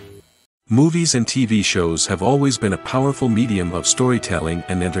 Movies and TV shows have always been a powerful medium of storytelling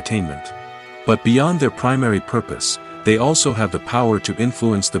and entertainment. But beyond their primary purpose, they also have the power to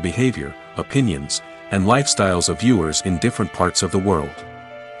influence the behavior, opinions, and lifestyles of viewers in different parts of the world.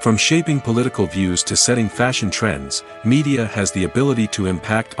 From shaping political views to setting fashion trends, media has the ability to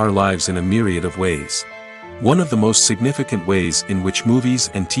impact our lives in a myriad of ways. One of the most significant ways in which movies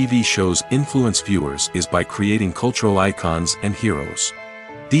and TV shows influence viewers is by creating cultural icons and heroes.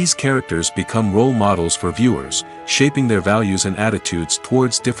 These characters become role models for viewers, shaping their values and attitudes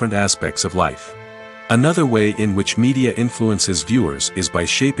towards different aspects of life. Another way in which media influences viewers is by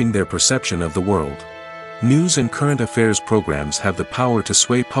shaping their perception of the world. News and current affairs programs have the power to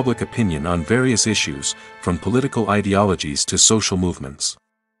sway public opinion on various issues, from political ideologies to social movements.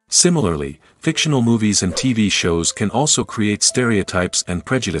 Similarly, fictional movies and TV shows can also create stereotypes and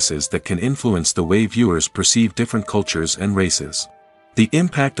prejudices that can influence the way viewers perceive different cultures and races. The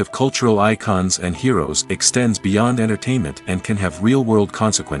impact of cultural icons and heroes extends beyond entertainment and can have real-world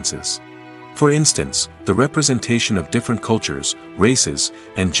consequences. For instance, the representation of different cultures, races,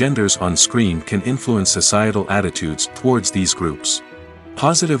 and genders on screen can influence societal attitudes towards these groups.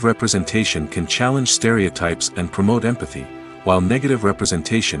 Positive representation can challenge stereotypes and promote empathy, while negative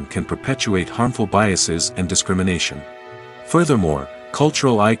representation can perpetuate harmful biases and discrimination. Furthermore,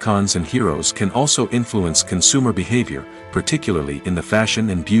 cultural icons and heroes can also influence consumer behavior, particularly in the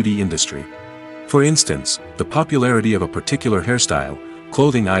fashion and beauty industry. For instance, the popularity of a particular hairstyle,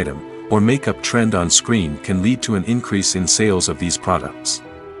 clothing item, or makeup trend on screen can lead to an increase in sales of these products.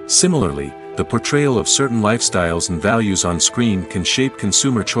 Similarly, the portrayal of certain lifestyles and values on screen can shape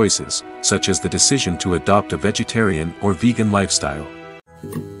consumer choices, such as the decision to adopt a vegetarian or vegan lifestyle.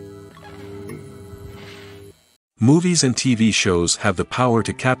 Movies and TV shows have the power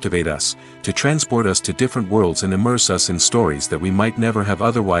to captivate us, to transport us to different worlds and immerse us in stories that we might never have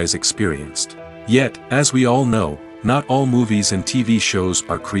otherwise experienced. Yet, as we all know, not all movies and TV shows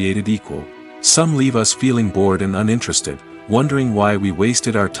are created equal. Some leave us feeling bored and uninterested, wondering why we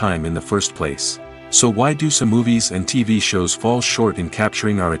wasted our time in the first place. So why do some movies and TV shows fall short in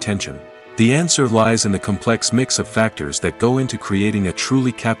capturing our attention? The answer lies in the complex mix of factors that go into creating a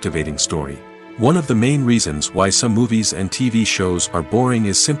truly captivating story. One of the main reasons why some movies and TV shows are boring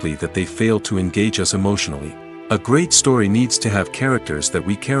is simply that they fail to engage us emotionally. A great story needs to have characters that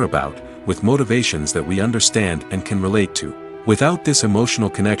we care about, with motivations that we understand and can relate to. Without this emotional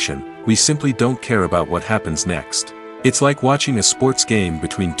connection, we simply don't care about what happens next. It's like watching a sports game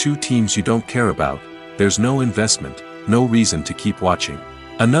between two teams you don't care about. There's no investment, no reason to keep watching.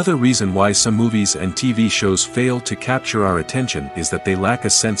 Another reason why some movies and TV shows fail to capture our attention is that they lack a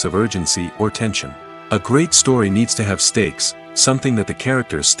sense of urgency or tension. A great story needs to have stakes, something that the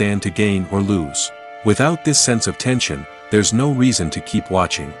characters stand to gain or lose. Without this sense of tension, there's no reason to keep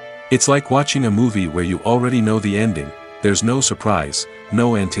watching. It's like watching a movie where you already know the ending. There's no surprise,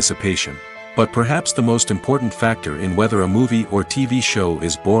 no anticipation. But perhaps the most important factor in whether a movie or TV show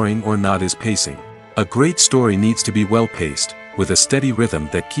is boring or not is pacing. A great story needs to be well-paced, with a steady rhythm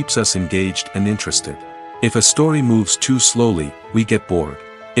that keeps us engaged and interested. If a story moves too slowly, we get bored.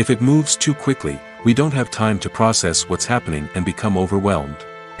 If it moves too quickly, we don't have time to process what's happening and become overwhelmed.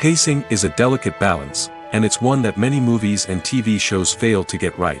 Pacing is a delicate balance, and it's one that many movies and TV shows fail to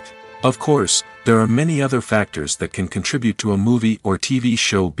get right. Of course, there are many other factors that can contribute to a movie or TV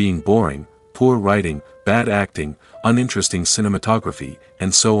show being boring: poor writing, bad acting, uninteresting cinematography,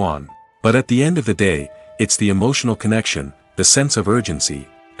 and so on. But at the end of the day, it's the emotional connection, the sense of urgency,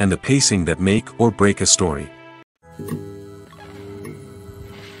 and the pacing that make or break a story.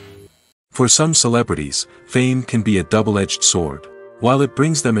 For some celebrities, fame can be a double-edged sword. While it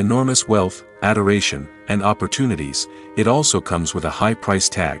brings them enormous wealth, adoration, and opportunities, it also comes with a high price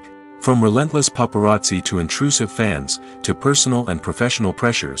tag. From relentless paparazzi to intrusive fans, to personal and professional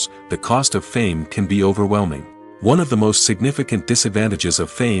pressures, the cost of fame can be overwhelming. One of the most significant disadvantages of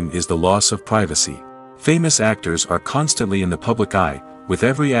fame is the loss of privacy. Famous actors are constantly in the public eye, with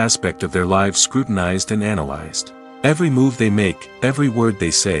every aspect of their lives scrutinized and analyzed. Every move they make, every word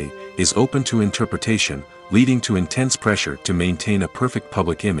they say, is open to interpretation, leading to intense pressure to maintain a perfect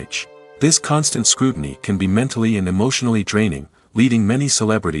public image. This constant scrutiny can be mentally and emotionally draining, leading many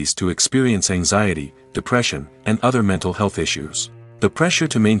celebrities to experience anxiety, depression, and other mental health issues. The pressure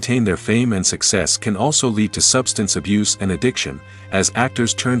to maintain their fame and success can also lead to substance abuse and addiction, as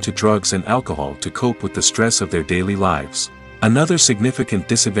actors turn to drugs and alcohol to cope with the stress of their daily lives. Another significant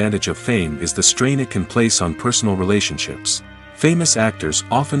disadvantage of fame is the strain it can place on personal relationships. Famous actors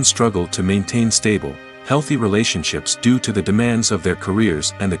often struggle to maintain stable, healthy relationships due to the demands of their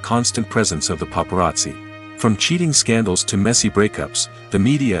careers and the constant presence of the paparazzi. From cheating scandals to messy breakups, the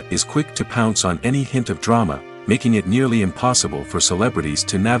media is quick to pounce on any hint of drama, making it nearly impossible for celebrities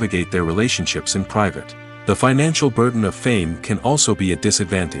to navigate their relationships in private. The financial burden of fame can also be a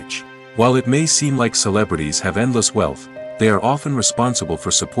disadvantage. While it may seem like celebrities have endless wealth, they are often responsible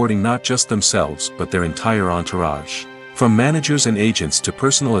for supporting not just themselves but their entire entourage. From managers and agents to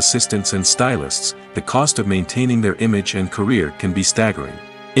personal assistants and stylists, the cost of maintaining their image and career can be staggering.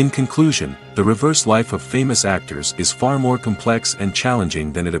 In conclusion, the reverse life of famous actors is far more complex and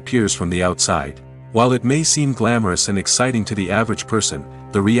challenging than it appears from the outside. While it may seem glamorous and exciting to the average person,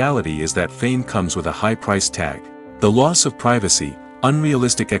 the reality is that fame comes with a high price tag. The loss of privacy,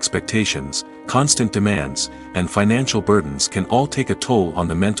 unrealistic expectations, constant demands, and financial burdens can all take a toll on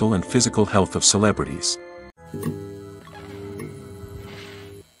the mental and physical health of celebrities.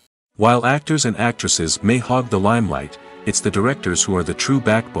 While actors and actresses may hog the limelight, it's the directors who are the true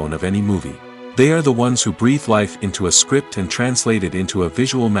backbone of any movie. They are the ones who breathe life into a script and translate it into a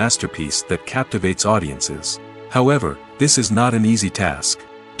visual masterpiece that captivates audiences. However, this is not an easy task.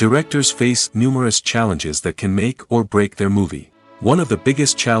 Directors face numerous challenges that can make or break their movie. One of the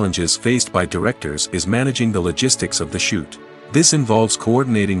biggest challenges faced by directors is managing the logistics of the shoot. This involves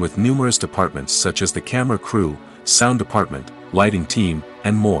coordinating with numerous departments such as the camera crew, sound department, lighting team,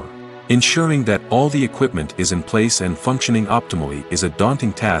 and more. Ensuring that all the equipment is in place and functioning optimally is a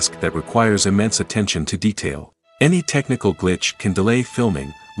daunting task that requires immense attention to detail. Any technical glitch can delay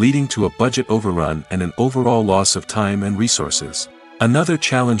filming, leading to a budget overrun and an overall loss of time and resources. Another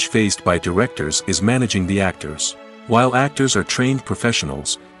challenge faced by directors is managing the actors. While actors are trained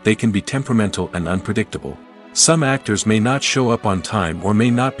professionals, they can be temperamental and unpredictable. Some actors may not show up on time or may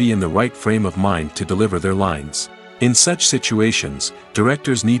not be in the right frame of mind to deliver their lines. In such situations,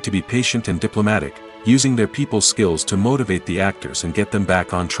 directors need to be patient and diplomatic, using their people skills to motivate the actors and get them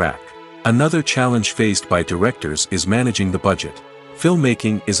back on track. Another challenge faced by directors is managing the budget.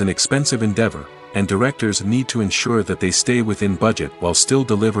 Filmmaking is an expensive endeavor, and directors need to ensure that they stay within budget while still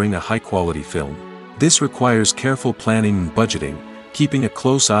delivering a high-quality film. This requires careful planning and budgeting, keeping a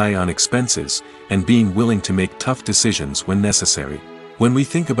close eye on expenses, and being willing to make tough decisions when necessary. When we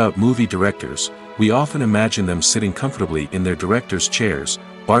think about movie directors, we often imagine them sitting comfortably in their director's chairs,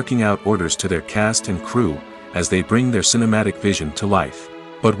 barking out orders to their cast and crew, as they bring their cinematic vision to life.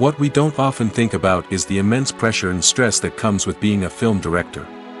 But what we don't often think about is the immense pressure and stress that comes with being a film director.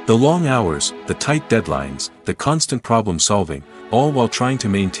 The long hours, the tight deadlines, the constant problem solving, all while trying to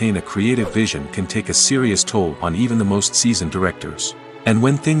maintain a creative vision can take a serious toll on even the most seasoned directors. And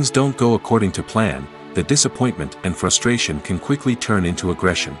when things don't go according to plan, the disappointment and frustration can quickly turn into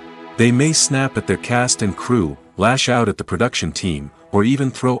aggression. They may snap at their cast and crew, lash out at the production team, or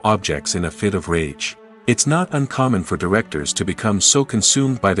even throw objects in a fit of rage. It's not uncommon for directors to become so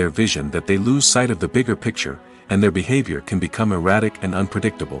consumed by their vision that they lose sight of the bigger picture, and their behavior can become erratic and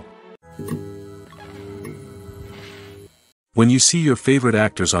unpredictable. When you see your favorite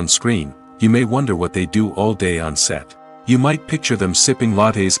actors on screen, you may wonder what they do all day on set. You might picture them sipping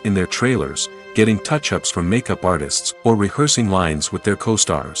lattes in their trailers, getting touch-ups from makeup artists, or rehearsing lines with their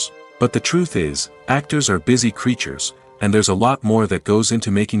co-stars. But the truth is, actors are busy creatures, and there's a lot more that goes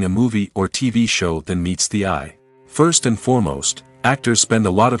into making a movie or TV show than meets the eye. First and foremost, actors spend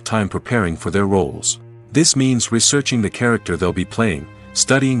a lot of time preparing for their roles. This means researching the character they'll be playing,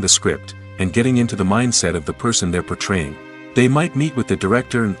 studying the script, and getting into the mindset of the person they're portraying. They might meet with the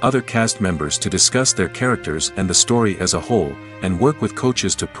director and other cast members to discuss their characters and the story as a whole, and work with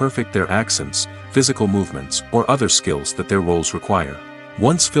coaches to perfect their accents, physical movements, or other skills that their roles require.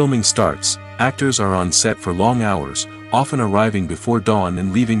 Once filming starts, actors are on set for long hours, often arriving before dawn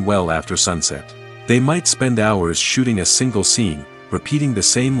and leaving well after sunset. They might spend hours shooting a single scene, repeating the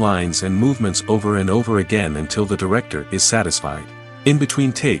same lines and movements over and over again until the director is satisfied. In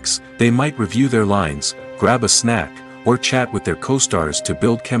between takes, they might review their lines, grab a snack, or chat with their co-stars to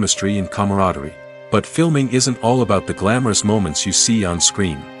build chemistry and camaraderie. But filming isn't all about the glamorous moments you see on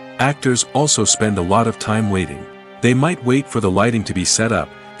screen. Actors also spend a lot of time waiting. They might wait for the lighting to be set up,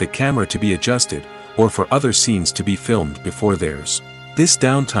 the camera to be adjusted, or for other scenes to be filmed before theirs. This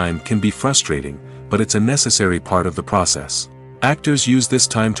downtime can be frustrating, but it's a necessary part of the process. Actors use this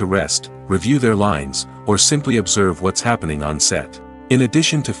time to rest, review their lines, or simply observe what's happening on set. In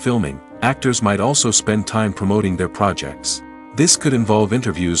addition to filming, actors might also spend time promoting their projects. This could involve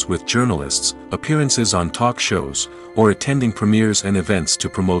interviews with journalists, appearances on talk shows, or attending premieres and events to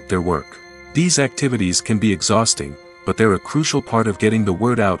promote their work. These activities can be exhausting, but they're a crucial part of getting the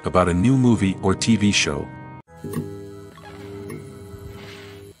word out about a new movie or TV show.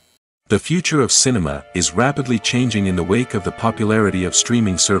 The future of cinema is rapidly changing in the wake of the popularity of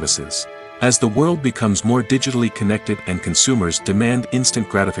streaming services. As the world becomes more digitally connected and consumers demand instant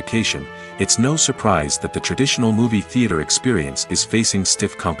gratification, it's no surprise that the traditional movie theater experience is facing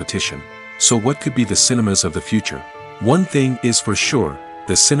stiff competition. So what could be the cinemas of the future? One thing is for sure,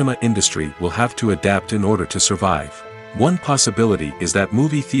 the cinema industry will have to adapt in order to survive. One possibility is that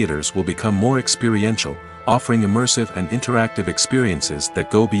movie theaters will become more experiential, offering immersive and interactive experiences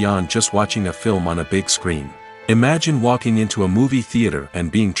that go beyond just watching a film on a big screen. Imagine walking into a movie theater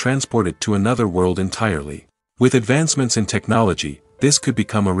and being transported to another world entirely. With advancements in technology, this could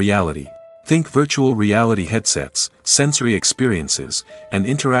become a reality. Think virtual reality headsets, sensory experiences, and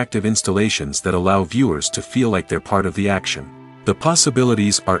interactive installations that allow viewers to feel like they're part of the action. The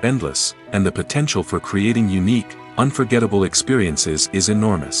possibilities are endless, and the potential for creating unique, unforgettable experiences is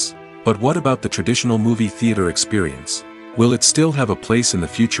enormous. But what about the traditional movie theater experience? Will it still have a place in the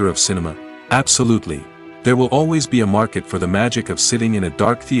future of cinema? Absolutely. There will always be a market for the magic of sitting in a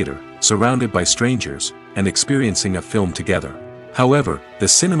dark theater, surrounded by strangers, and experiencing a film together. However, the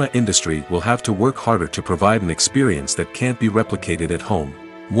cinema industry will have to work harder to provide an experience that can't be replicated at home.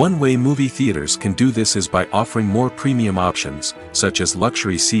 One way movie theaters can do this is by offering more premium options, such as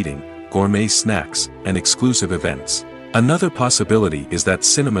luxury seating, gourmet snacks, and exclusive events. Another possibility is that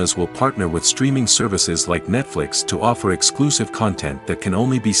cinemas will partner with streaming services like Netflix to offer exclusive content that can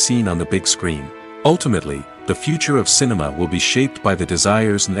only be seen on the big screen. Ultimately, the future of cinema will be shaped by the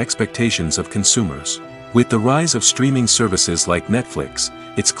desires and expectations of consumers. With the rise of streaming services like Netflix,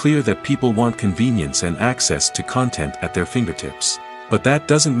 it's clear that people want convenience and access to content at their fingertips. But that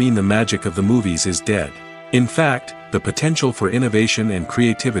doesn't mean the magic of the movies is dead. In fact, the potential for innovation and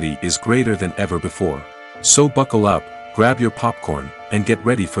creativity is greater than ever before. So buckle up, grab your popcorn, and get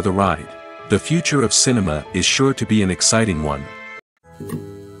ready for the ride. The future of cinema is sure to be an exciting one.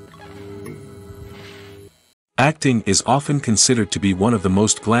 Acting is often considered to be one of the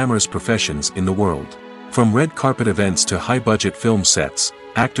most glamorous professions in the world. From red carpet events to high-budget film sets,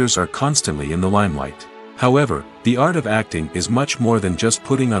 actors are constantly in the limelight. However, the art of acting is much more than just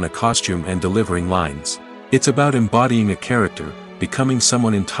putting on a costume and delivering lines. It's about embodying a character, becoming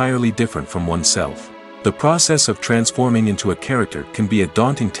someone entirely different from oneself. The process of transforming into a character can be a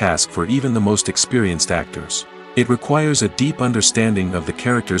daunting task for even the most experienced actors. It requires a deep understanding of the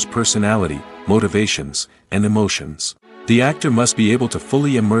character's personality, motivations, and emotions. The actor must be able to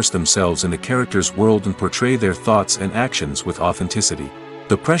fully immerse themselves in the character's world and portray their thoughts and actions with authenticity.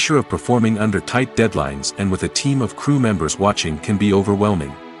 The pressure of performing under tight deadlines and with a team of crew members watching can be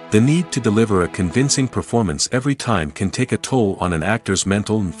overwhelming. The need to deliver a convincing performance every time can take a toll on an actor's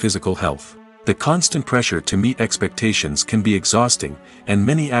mental and physical health. The constant pressure to meet expectations can be exhausting, and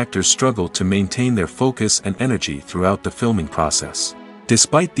many actors struggle to maintain their focus and energy throughout the filming process.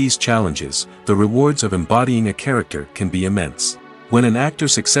 Despite these challenges, the rewards of embodying a character can be immense. When an actor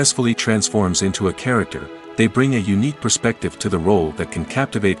successfully transforms into a character, they bring a unique perspective to the role that can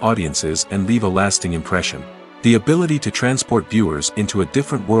captivate audiences and leave a lasting impression. The ability to transport viewers into a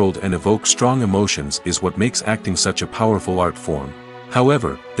different world and evoke strong emotions is what makes acting such a powerful art form.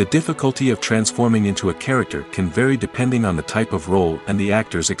 However, the difficulty of transforming into a character can vary depending on the type of role and the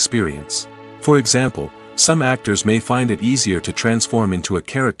actor's experience. For example, some actors may find it easier to transform into a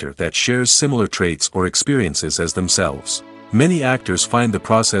character that shares similar traits or experiences as themselves. Many actors find the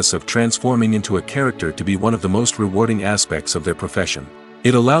process of transforming into a character to be one of the most rewarding aspects of their profession.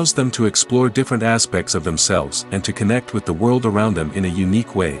 It allows them to explore different aspects of themselves and to connect with the world around them in a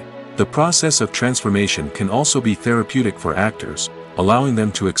unique way. The process of transformation can also be therapeutic for actors, allowing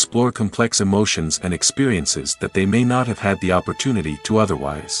them to explore complex emotions and experiences that they may not have had the opportunity to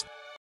otherwise.